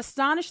says, I'm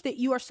astonished that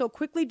you are so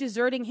quickly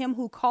deserting him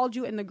who called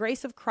you in the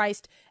grace of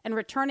Christ and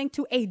returning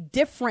to a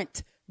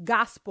different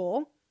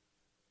gospel.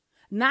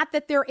 Not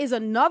that there is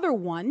another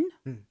one.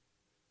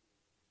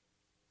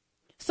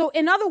 So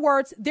in other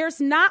words, there's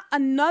not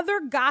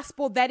another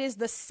gospel that is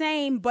the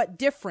same but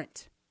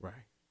different.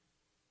 Right.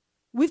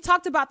 We've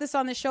talked about this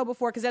on this show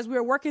before, because as we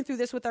were working through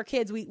this with our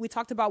kids, we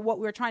talked about what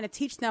we were trying to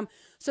teach them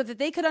so that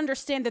they could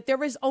understand that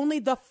there is only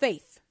the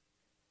faith,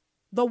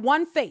 the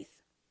one faith.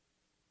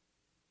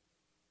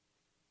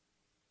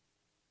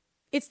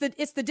 It's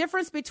the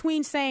difference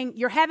between saying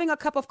you're having a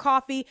cup of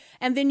coffee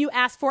and then you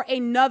ask for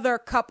another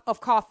cup of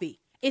coffee.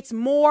 It's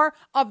more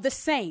of the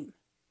same.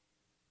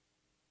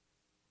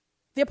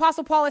 The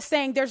Apostle Paul is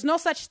saying there's no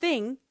such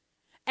thing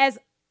as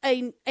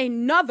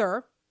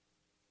another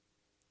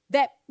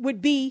that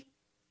would be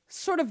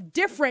sort of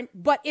different,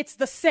 but it's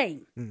the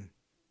same.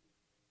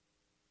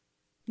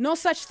 No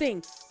such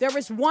thing. There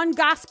is one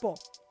gospel.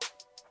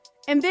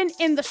 And then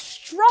in the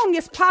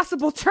strongest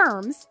possible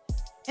terms,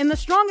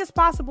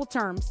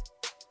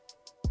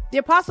 the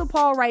Apostle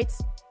Paul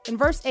writes in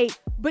verse 8,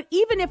 but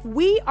even if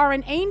we or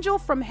an angel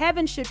from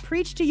heaven should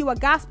preach to you a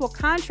gospel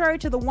contrary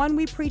to the one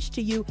we preach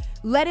to you,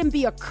 let him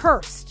be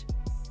accursed.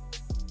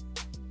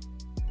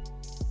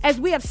 As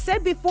we have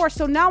said before,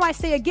 so now I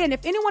say again,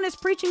 if anyone is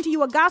preaching to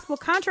you a gospel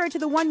contrary to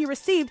the one you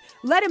received,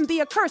 let him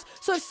be accursed.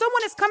 So if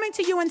someone is coming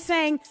to you and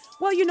saying,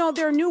 well, you know,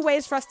 there are new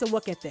ways for us to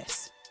look at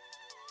this.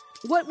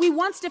 What we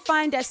once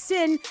defined as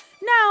sin,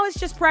 now it's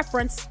just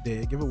preference.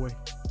 Dead giveaway.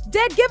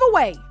 Dead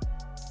giveaway.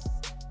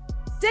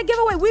 Dead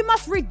giveaway. We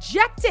must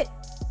reject it.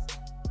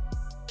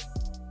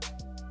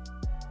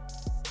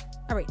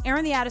 All right,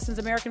 Aaron the Addisons,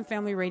 American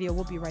Family Radio.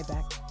 We'll be right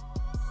back.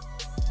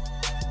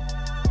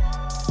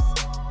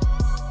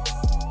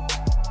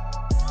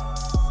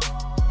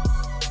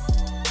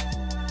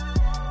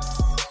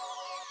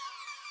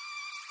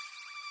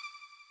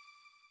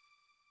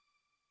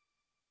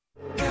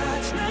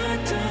 God's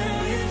not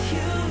done with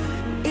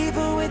you,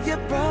 even with your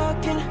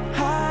broken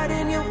heart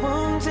and your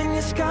wounds and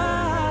your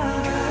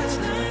scars. God's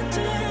not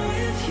done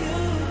with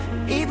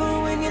you,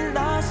 even when you're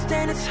lost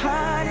and it's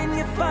hard and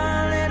you're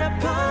falling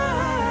apart.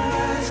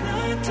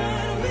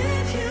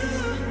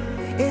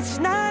 It's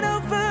not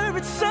over,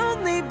 it's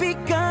only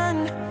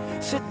begun.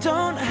 So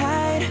don't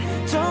hide,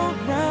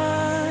 don't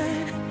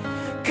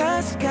run,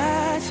 'cause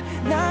God's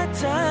not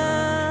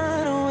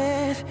done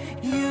with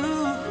you.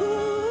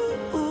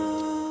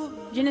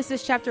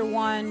 Genesis chapter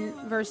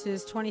 1,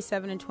 verses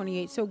 27 and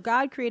 28. So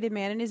God created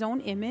man in his own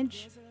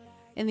image.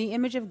 In the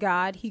image of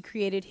God, he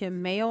created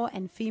him, male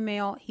and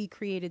female, he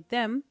created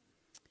them.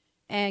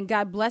 And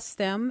God blessed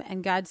them,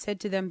 and God said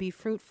to them, be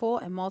fruitful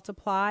and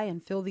multiply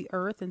and fill the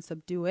earth and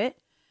subdue it,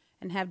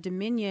 and have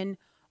dominion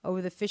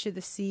over the fish of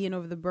the sea and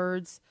over the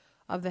birds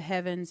of the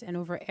heavens and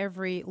over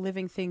every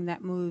living thing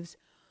that moves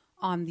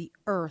on the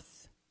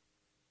earth.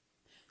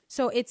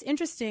 So it's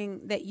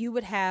interesting that you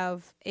would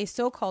have a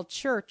so-called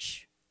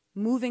church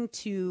moving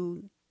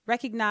to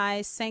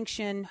recognize,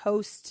 sanction,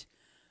 host,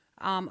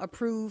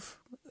 approve,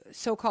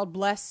 so-called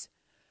bless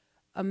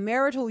a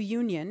marital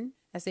union,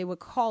 as they would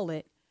call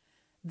it,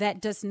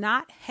 that does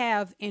not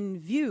have in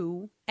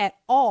view at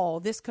all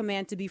this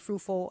command to be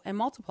fruitful and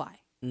multiply.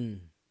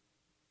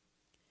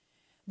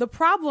 The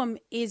problem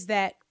is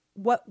that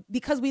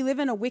because we live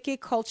in a wicked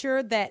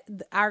culture, that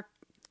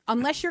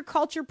unless you're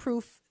culture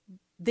proof,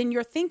 then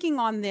your thinking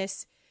on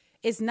this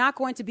is not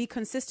going to be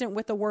consistent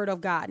with the word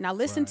of God. Now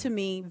listen to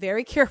me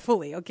very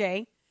carefully,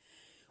 okay?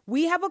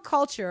 We have a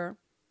culture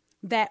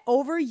that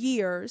over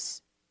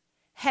years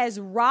has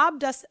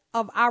robbed us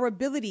of our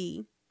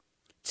ability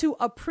to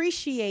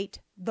appreciate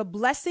the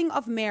blessing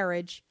of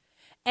marriage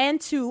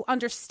and to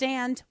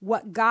understand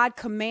what God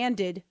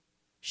commanded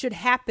should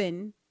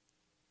happen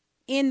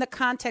in the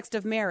context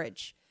of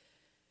marriage.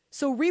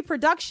 So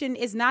reproduction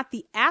is not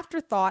the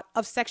afterthought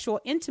of sexual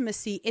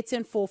intimacy. It's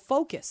in full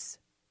focus.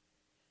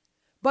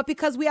 But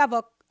because we have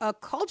a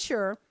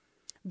culture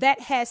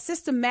that has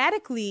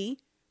systematically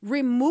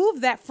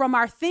removed that from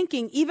our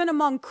thinking, even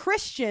among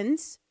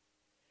Christians,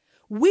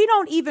 we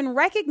don't even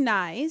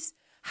recognize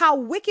how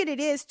wicked it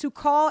is to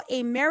call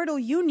a marital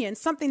union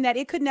something that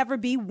it could never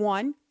be.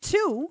 1,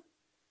 2,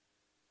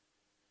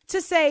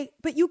 to say,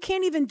 but you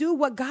can't even do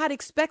what God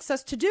expects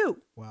us to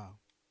do. Wow.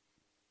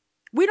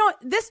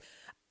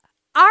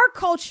 Our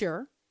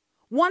culture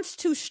wants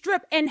to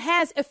strip and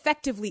has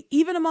effectively,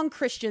 even among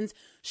Christians,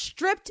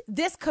 stripped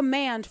this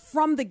command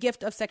from the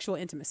gift of sexual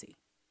intimacy.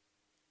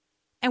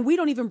 And we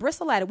don't even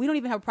bristle at it. We don't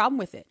even have a problem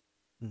with it.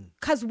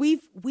 Because we're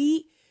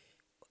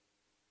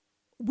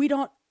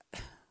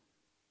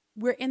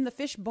in the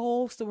fish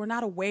bowl, so we're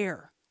not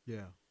aware.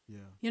 Yeah.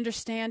 You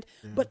understand?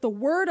 Yeah. But the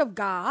word of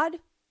God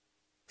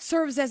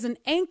serves as an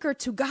anchor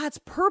to God's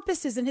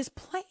purposes and his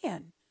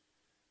plan.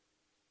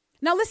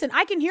 Now, listen,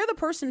 I can hear the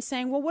person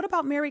saying, well, what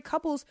about married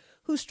couples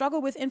who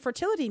struggle with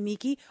infertility,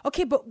 Miki?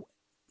 Okay, but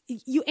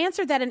you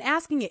answered that in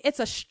asking it. It's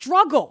a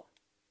struggle.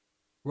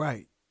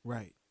 Right,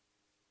 right.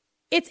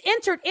 It's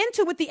entered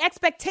into with the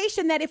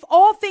expectation that if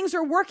all things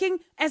are working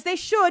as they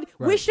should,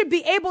 we should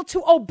be able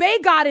to obey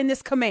God in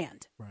this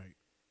command. Right.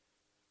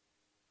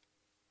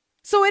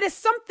 So it is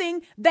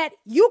something that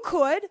you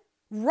could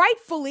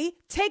rightfully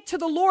take to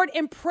the Lord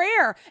in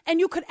prayer, and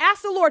you could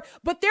ask the Lord,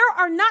 but there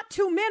are not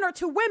two men or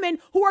two women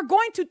who are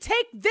going to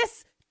take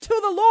this to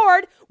the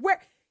Lord where,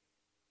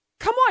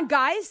 come on,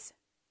 guys.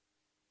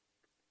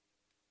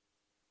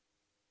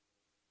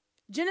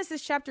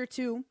 Genesis chapter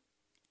 2,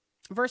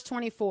 verse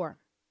 24.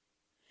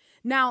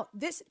 Now,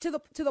 this to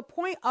the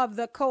point of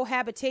the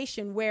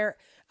cohabitation, where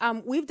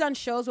we've done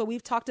shows where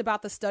we've talked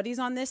about the studies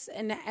on this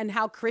and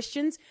how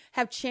Christians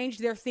have changed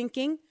their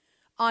thinking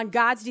on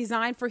God's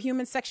design for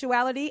human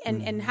sexuality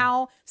and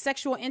how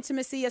sexual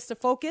intimacy is to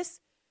focus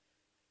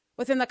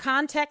within the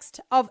context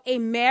of a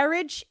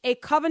marriage, a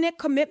covenant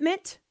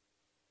commitment.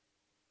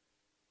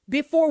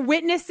 Before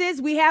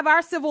witnesses, we have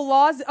our civil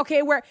laws,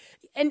 okay, where,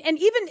 and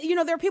even, you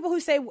know, there are people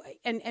who say,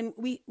 and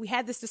we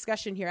had this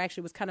discussion here,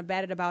 actually was kind of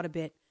batted about a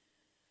bit.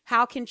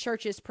 How can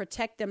churches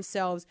protect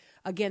themselves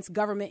against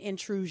government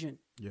intrusion?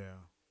 Yeah.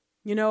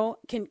 You know,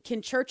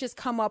 can churches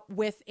come up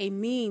with a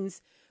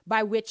means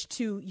by which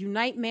to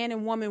unite man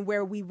and woman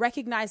where we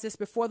recognize this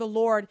before the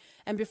Lord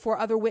and before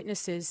other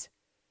witnesses?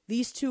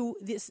 These two,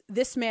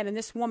 this man and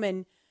this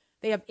woman,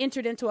 they have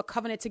entered into a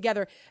covenant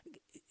together.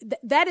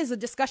 That is a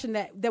discussion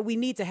that we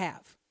need to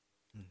have.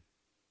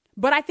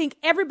 But I think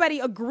everybody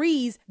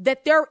agrees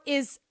that there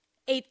is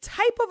a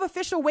type of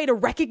official way to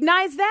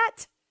recognize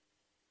that.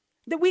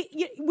 That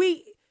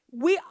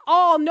we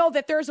all know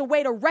that there's a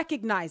way to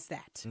recognize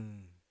that.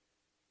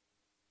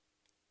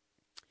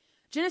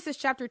 Genesis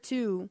chapter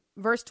 2,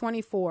 verse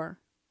 24.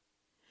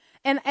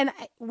 And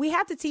we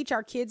have to teach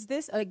our kids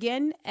this,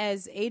 again,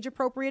 as age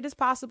appropriate as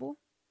possible.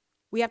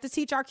 We have to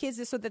teach our kids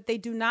this so that they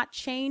do not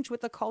change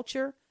with the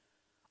culture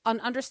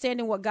on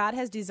understanding what God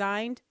has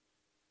designed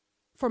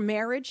for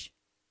marriage,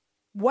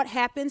 what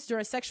happens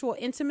during sexual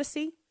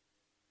intimacy,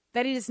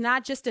 that it is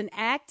not just an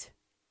act.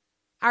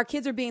 Our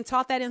kids are being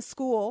taught that in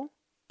school,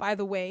 by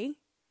the way.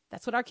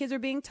 That's what our kids are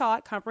being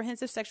taught,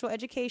 comprehensive sexual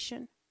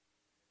education.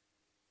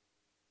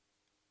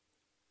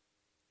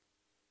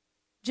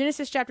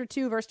 Genesis chapter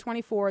 2, verse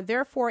 24,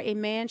 therefore a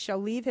man shall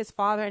leave his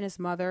father and his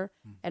mother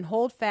and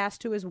hold fast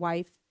to his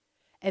wife,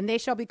 and they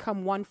shall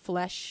become one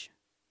flesh.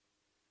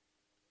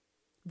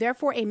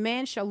 Therefore a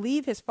man shall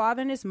leave his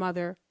father and his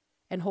mother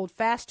and hold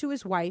fast to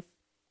his wife,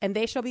 and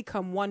they shall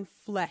become one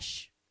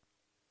flesh.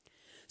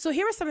 So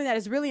here is something that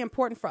is really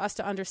important for us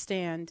to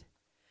understand,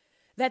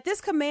 that this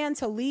command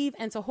to leave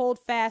and to hold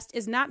fast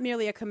is not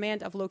merely a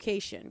command of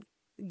location.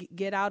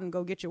 Get out and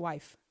go get your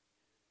wife.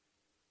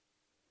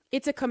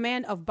 It's a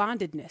command of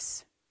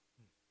bondedness.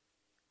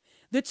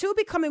 The two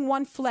becoming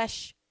one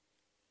flesh,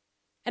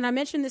 and I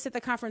mentioned this at the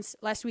conference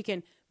last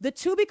weekend, the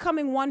two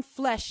becoming one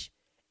flesh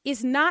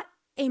is not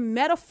a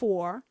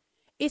metaphor.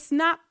 It's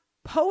not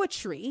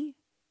poetry,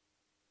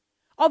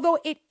 although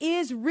it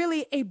is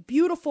really a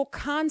beautiful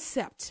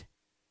concept.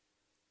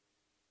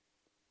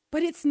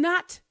 But it's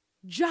not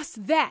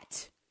just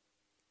that.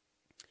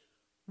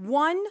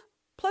 1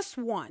 +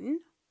 1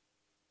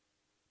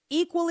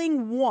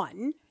 equaling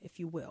 1, if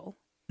you will,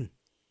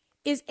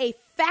 is a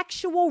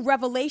factual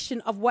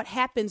revelation of what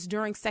happens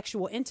during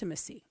sexual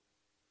intimacy.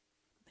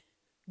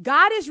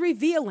 God is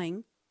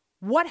revealing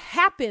what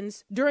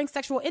happens during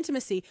sexual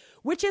intimacy,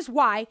 which is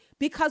why,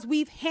 because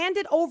we've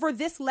handed over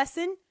this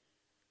lesson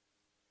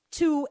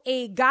to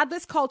a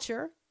godless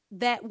culture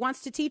that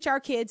wants to teach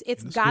our kids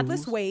its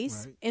godless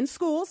ways in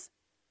schools,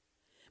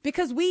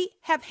 because we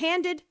have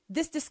handed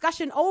this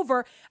discussion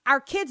over, our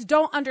kids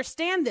don't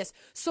understand this.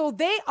 So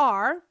they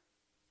are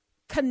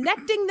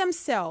connecting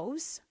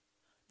themselves.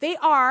 They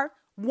are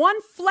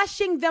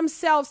one-fleshing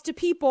themselves to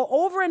people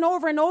over and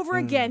over and over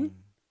again.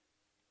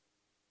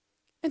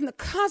 And the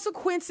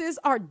consequences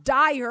are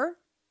dire.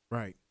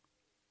 Right.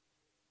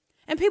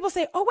 And people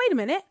say, oh, wait a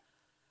minute.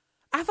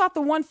 I thought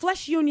the one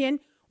flesh union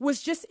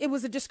was it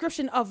was a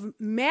description of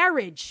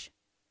marriage.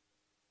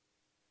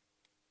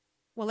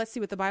 Well, let's see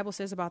what the Bible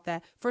says about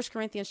that. 1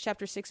 Corinthians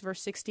chapter 6,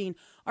 verse 16.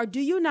 Or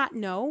do you not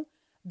know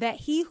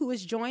that he who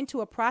is joined to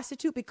a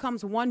prostitute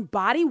becomes one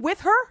body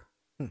with her?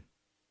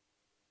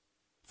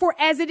 For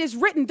as it is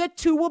written, the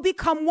two will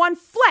become one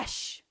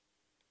flesh.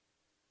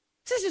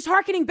 This is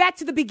hearkening back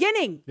to the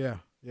beginning. Yeah,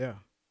 yeah.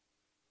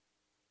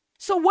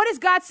 So what is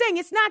God saying?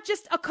 It's not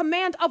just a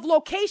command of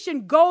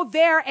location, go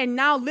there and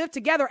now live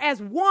together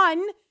as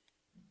one.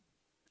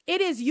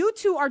 It is you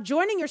two are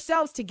joining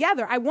yourselves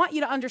together. I want you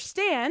to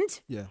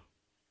understand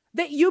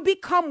that you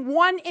become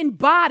one in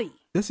body.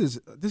 This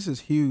is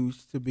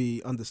huge to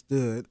be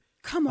understood.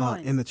 Come on.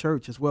 In the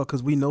church as well,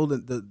 because we know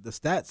that the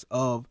stats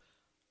of,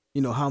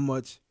 you know, how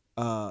much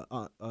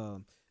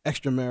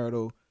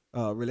extramarital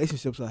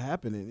relationships are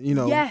happening, you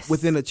know,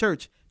 within the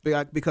church.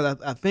 Because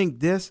I think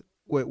this,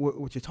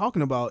 what you're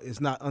talking about,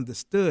 is not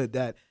understood,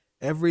 that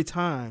every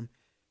time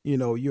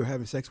you're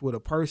having sex with a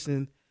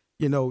person,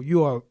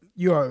 you are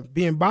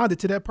being bonded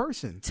to that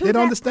person. They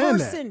don't understand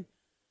that.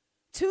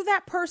 To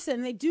that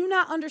person, they do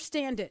not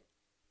understand it.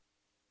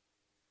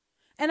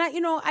 And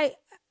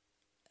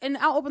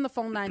I'll open the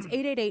phone lines,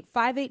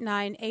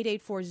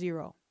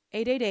 888-589-8840,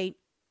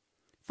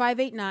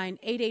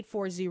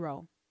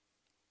 888-589-8840.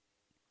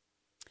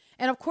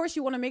 And of course,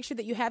 you want to make sure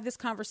that you have this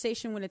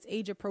conversation when it's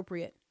age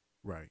appropriate.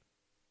 Right.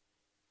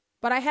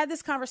 But I had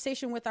this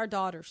conversation with our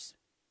daughters.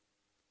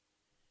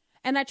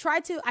 And I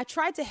tried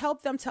to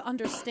help them to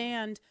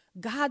understand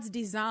God's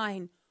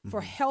design for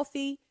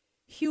healthy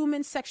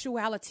human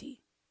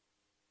sexuality.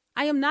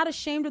 I am not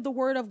ashamed of the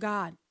word of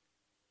God.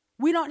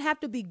 We don't have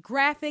to be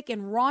graphic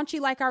and raunchy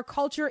like our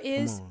culture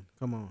is.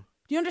 Come on.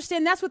 Do you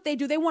understand? That's what they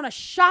do. They want to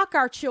shock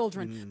our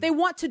children. They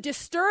want to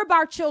disturb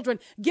our children,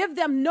 give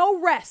them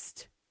no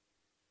rest.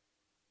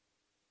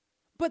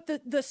 But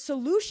the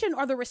solution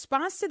or the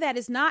response to that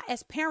is not,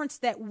 as parents,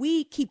 that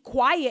we keep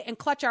quiet and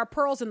clutch our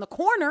pearls in the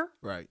corner.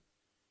 Right.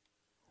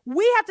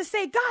 We have to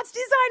say, God's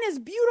design is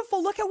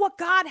beautiful. Look at what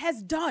God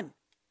has done.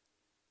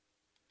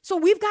 So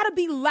we've got to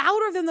be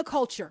louder than the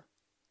culture.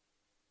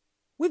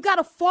 We've got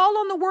to fall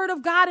on the word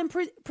of God in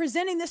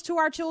presenting this to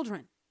our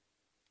children.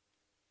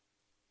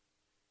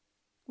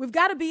 We've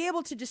got to be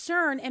able to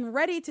discern and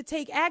ready to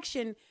take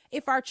action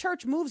if our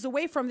church moves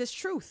away from this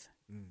truth.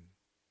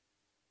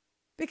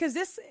 Because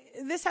this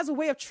has a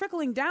way of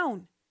trickling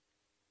down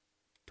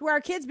to where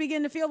our kids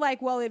begin to feel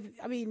like, well,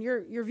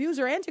 your views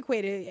are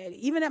antiquated.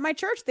 Even at my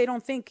church, they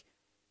don't think.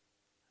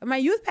 My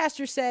youth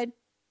pastor said,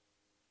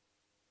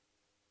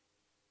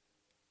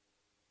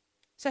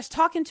 so I was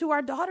talking to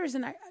our daughters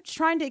and I was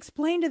trying to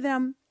explain to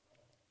them,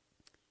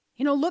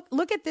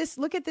 look at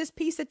this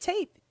piece of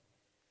tape.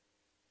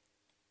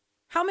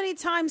 How many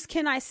times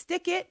can I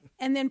stick it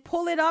and then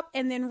pull it up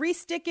and then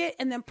re-stick it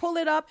and then pull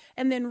it up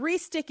and then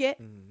re-stick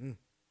it?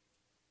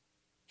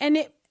 And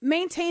it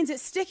maintains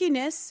its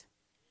stickiness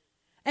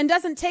and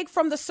doesn't take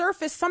from the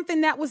surface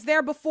something that was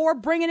there before,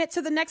 bringing it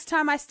to the next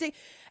time I stick.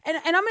 And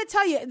I'm going to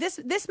tell you,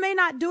 this may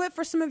not do it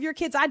for some of your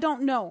kids. I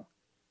don't know.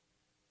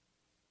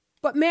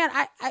 But man,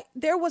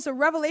 there was a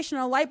revelation,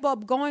 a light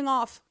bulb going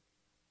off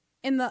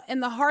in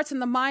the hearts and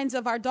the minds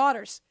of our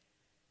daughters.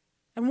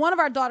 And one of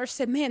our daughters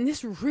said, man,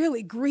 this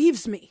really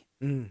grieves me.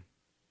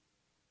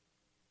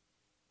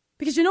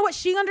 Because you know what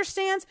she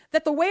understands?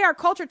 That the way our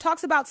culture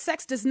talks about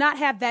sex does not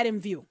have that in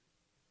view.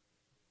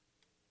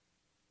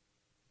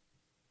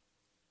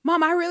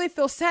 Mom, I really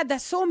feel sad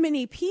that so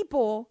many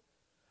people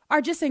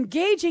are just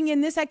engaging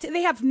in this activity.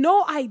 They have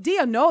no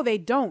idea. No, they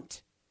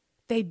don't.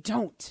 They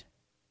don't.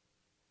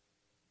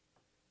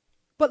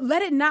 But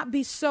let it not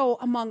be so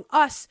among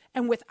us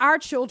and with our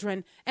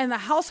children and the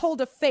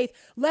household of faith.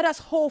 Let us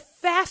hold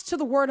fast to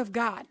the word of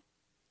God.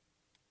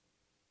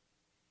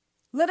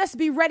 Let us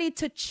be ready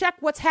to check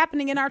what's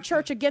happening in our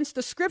church against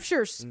the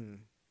scriptures.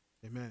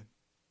 Amen.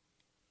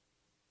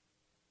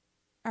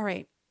 All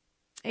right.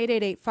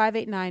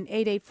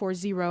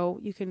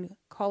 888-589-8840. You can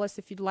call us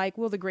if you'd like.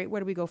 Will the Great,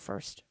 where do we go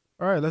first?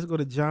 All right, let's go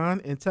to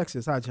John in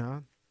Texas. Hi,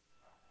 John.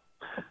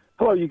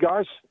 Hello, you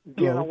guys.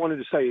 Again, Hello. I wanted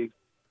to say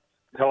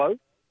hello.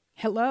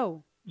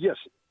 Hello. Yes,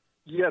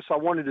 I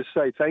wanted to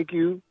say thank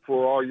you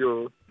for all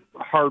your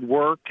hard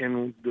work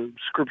and the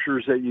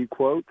scriptures that you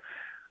quote.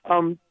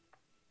 I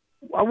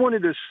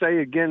wanted to say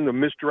again, the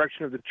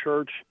misdirection of the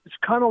church. It's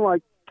kind of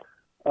like,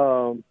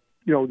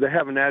 they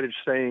have an adage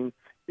saying,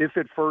 if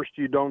at first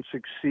you don't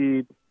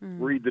succeed,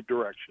 read the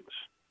directions.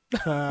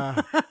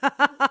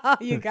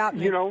 You got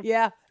me.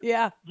 Yeah.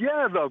 Yeah,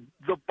 the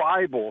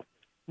Bible.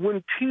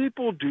 When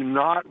people do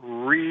not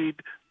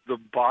read the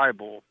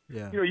Bible,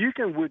 you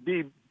can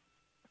be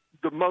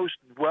the most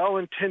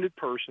well-intended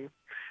person,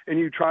 and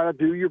you try to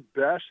do your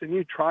best, and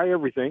you try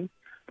everything,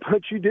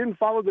 but you didn't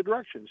follow the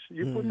directions.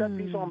 You put that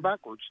piece on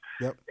backwards.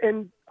 Yep.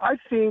 And I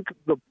think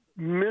the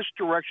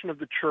misdirection of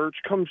the church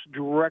comes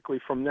directly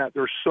from that.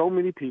 There's so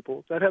many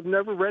people that have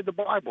never read the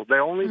Bible. They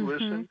only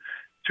listen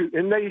to,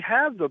 and they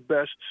have the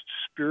best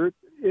spirit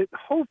it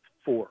hoped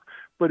for,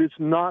 but it's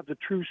not the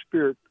true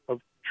spirit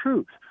of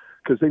truth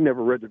because they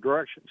never read the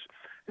directions.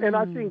 And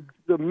I think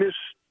the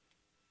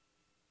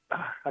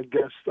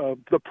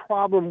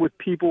problem with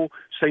people,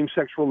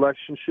 same-sex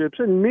relationships,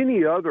 and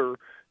many other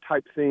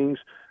type things,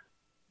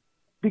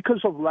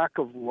 because of lack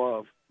of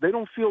love. They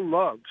don't feel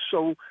loved.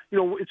 So,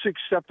 it's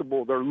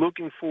acceptable. They're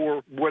looking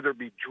for, whether it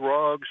be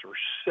drugs or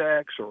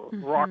sex or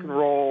rock and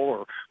roll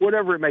or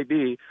whatever it may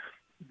be,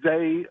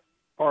 they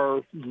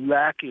are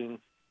lacking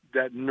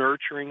that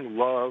nurturing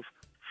love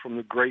from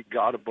the great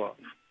God above.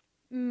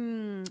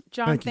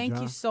 John,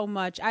 thank you so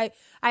much. I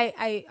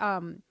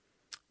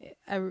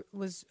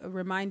was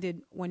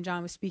reminded when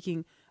John was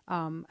speaking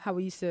how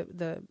we used to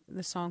the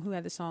song. Who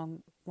had the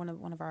song? One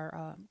of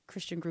our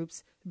Christian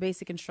groups.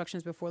 Basic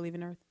Instructions Before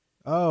Leaving Earth.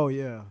 Oh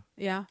yeah.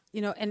 Yeah,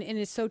 and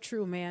it's so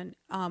true, man.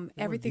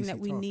 Everything that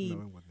we need.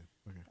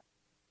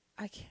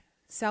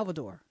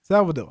 Salvador.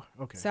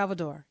 Okay.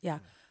 Salvador. Yeah.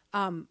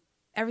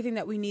 Everything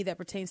that we need that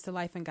pertains to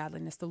life and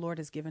godliness, the Lord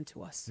has given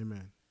to us.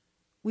 Amen.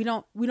 We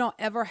don't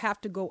ever have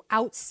to go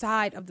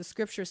outside of the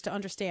scriptures to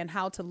understand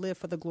how to live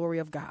for the glory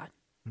of God.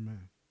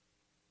 Amen.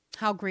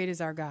 How great is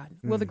our God?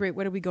 Will the Great,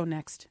 where do we go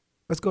next?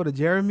 Let's go to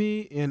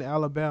Jeremy in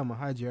Alabama.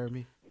 Hi,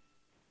 Jeremy.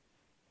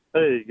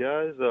 Hey,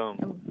 guys.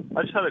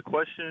 I just had a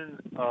question.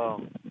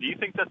 Do you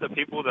think that the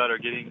people that are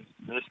getting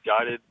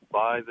misguided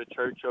by the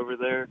church over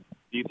there,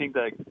 do you think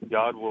that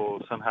God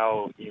will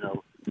somehow,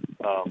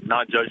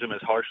 not judge them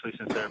as harshly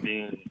since they're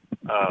being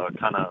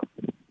kind of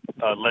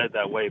led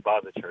that way by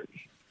the church?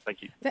 Thank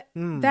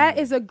you. That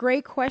is a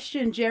great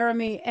question,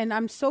 Jeremy. And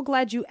I'm so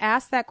glad you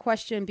asked that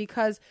question,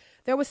 because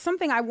there was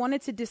something I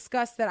wanted to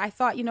discuss that I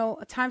thought,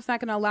 time's not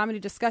going to allow me to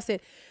discuss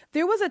it.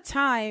 There was a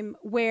time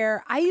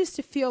where I used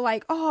to feel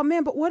like, oh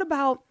man, but what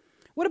about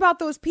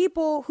those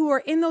people who are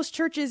in those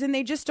churches and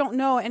they just don't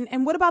know?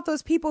 And what about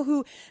those people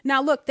who,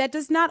 now look, that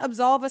does not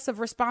absolve us of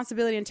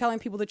responsibility in telling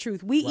people the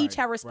truth. We each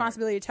have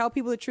responsibility to tell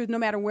people the truth no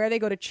matter where they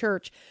go to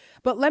church.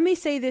 But let me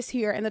say this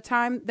here in the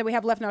time that we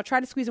have left, and I'll try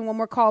to squeeze in one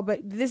more call,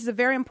 but this is a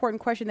very important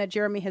question that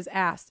Jeremy has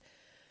asked.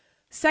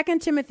 2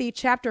 Timothy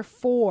chapter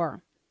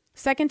 4,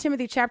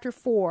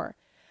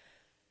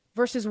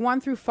 verses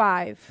 1 through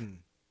 5.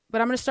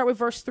 But I'm going to start with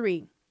verse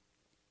 3.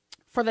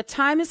 For the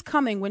time is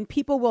coming when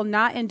people will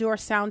not endure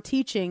sound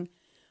teaching,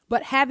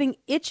 but having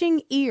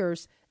itching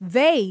ears,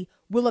 they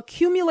will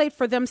accumulate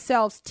for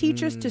themselves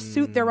teachers to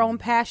suit their own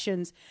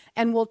passions,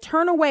 and will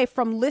turn away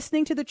from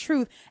listening to the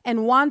truth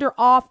and wander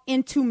off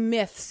into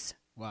myths.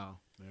 Wow.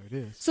 There it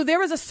is. So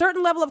there is a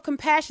certain level of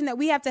compassion that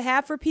we have to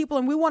have for people,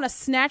 and we want to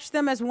snatch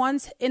them as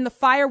ones in the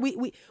fire.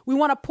 We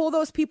want to pull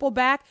those people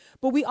back,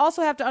 but we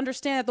also have to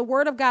understand that the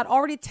word of God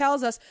already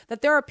tells us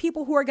that there are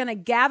people who are going to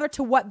gather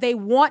to what they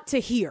want to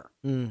hear.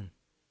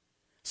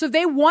 So if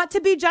they want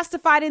to be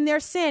justified in their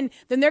sin,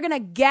 then they're going to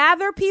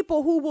gather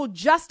people who will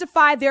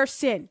justify their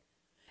sin.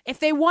 If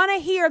they want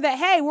to hear that,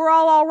 hey, we're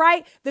all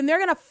right, then they're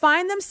going to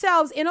find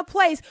themselves in a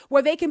place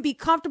where they can be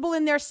comfortable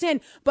in their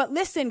sin. But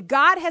listen,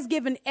 God has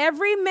given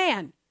every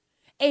man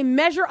a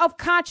measure of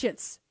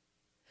conscience.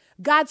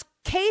 God's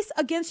case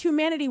against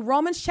humanity,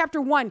 Romans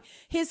chapter 1,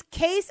 his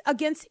case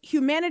against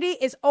humanity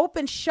is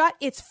open, shut,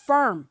 it's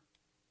firm.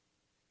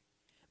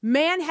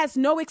 Man has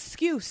no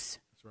excuse.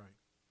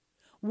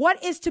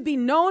 What is to be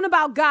known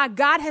about God,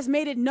 God has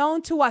made it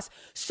known to us.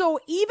 So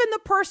even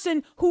the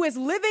person who is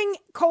living,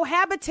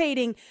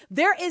 cohabitating,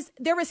 there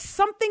is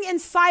something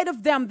inside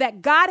of them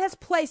that God has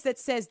placed that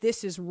says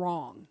this is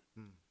wrong.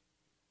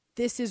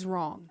 This is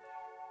wrong.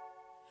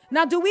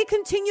 Now, do we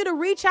continue to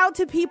reach out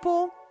to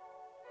people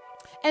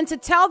and to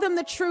tell them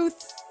the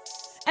truth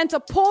and to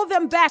pull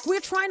them back? We're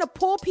trying to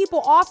pull people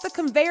off the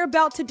conveyor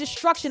belt to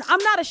destruction.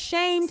 I'm not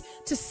ashamed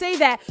to say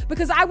that,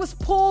 because I was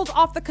pulled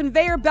off the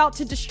conveyor belt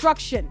to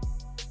destruction.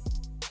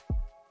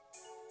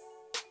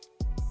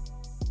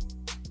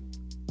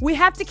 We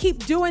have to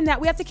keep doing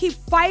that. We have to keep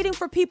fighting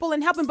for people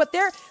and helping. But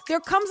there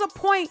comes a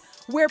point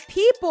where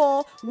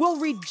people will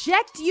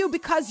reject you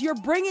because you're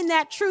bringing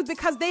that truth,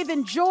 because they've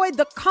enjoyed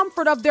the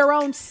comfort of their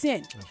own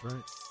sin. That's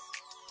right.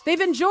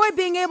 They've enjoyed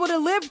being able to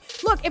live.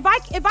 Look, if I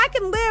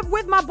can live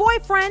with my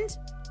boyfriend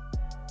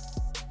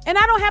and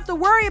I don't have to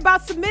worry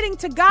about submitting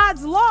to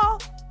God's law,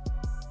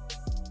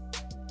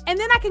 and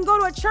then I can go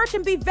to a church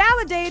and be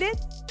validated,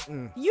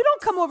 you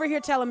don't come over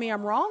here telling me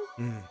I'm wrong.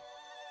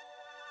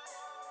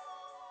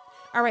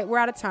 All right, we're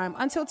out of time.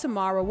 Until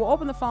tomorrow, we'll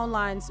open the phone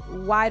lines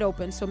wide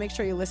open, so make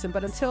sure you listen.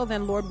 But until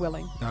then, Lord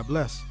willing. God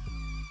bless.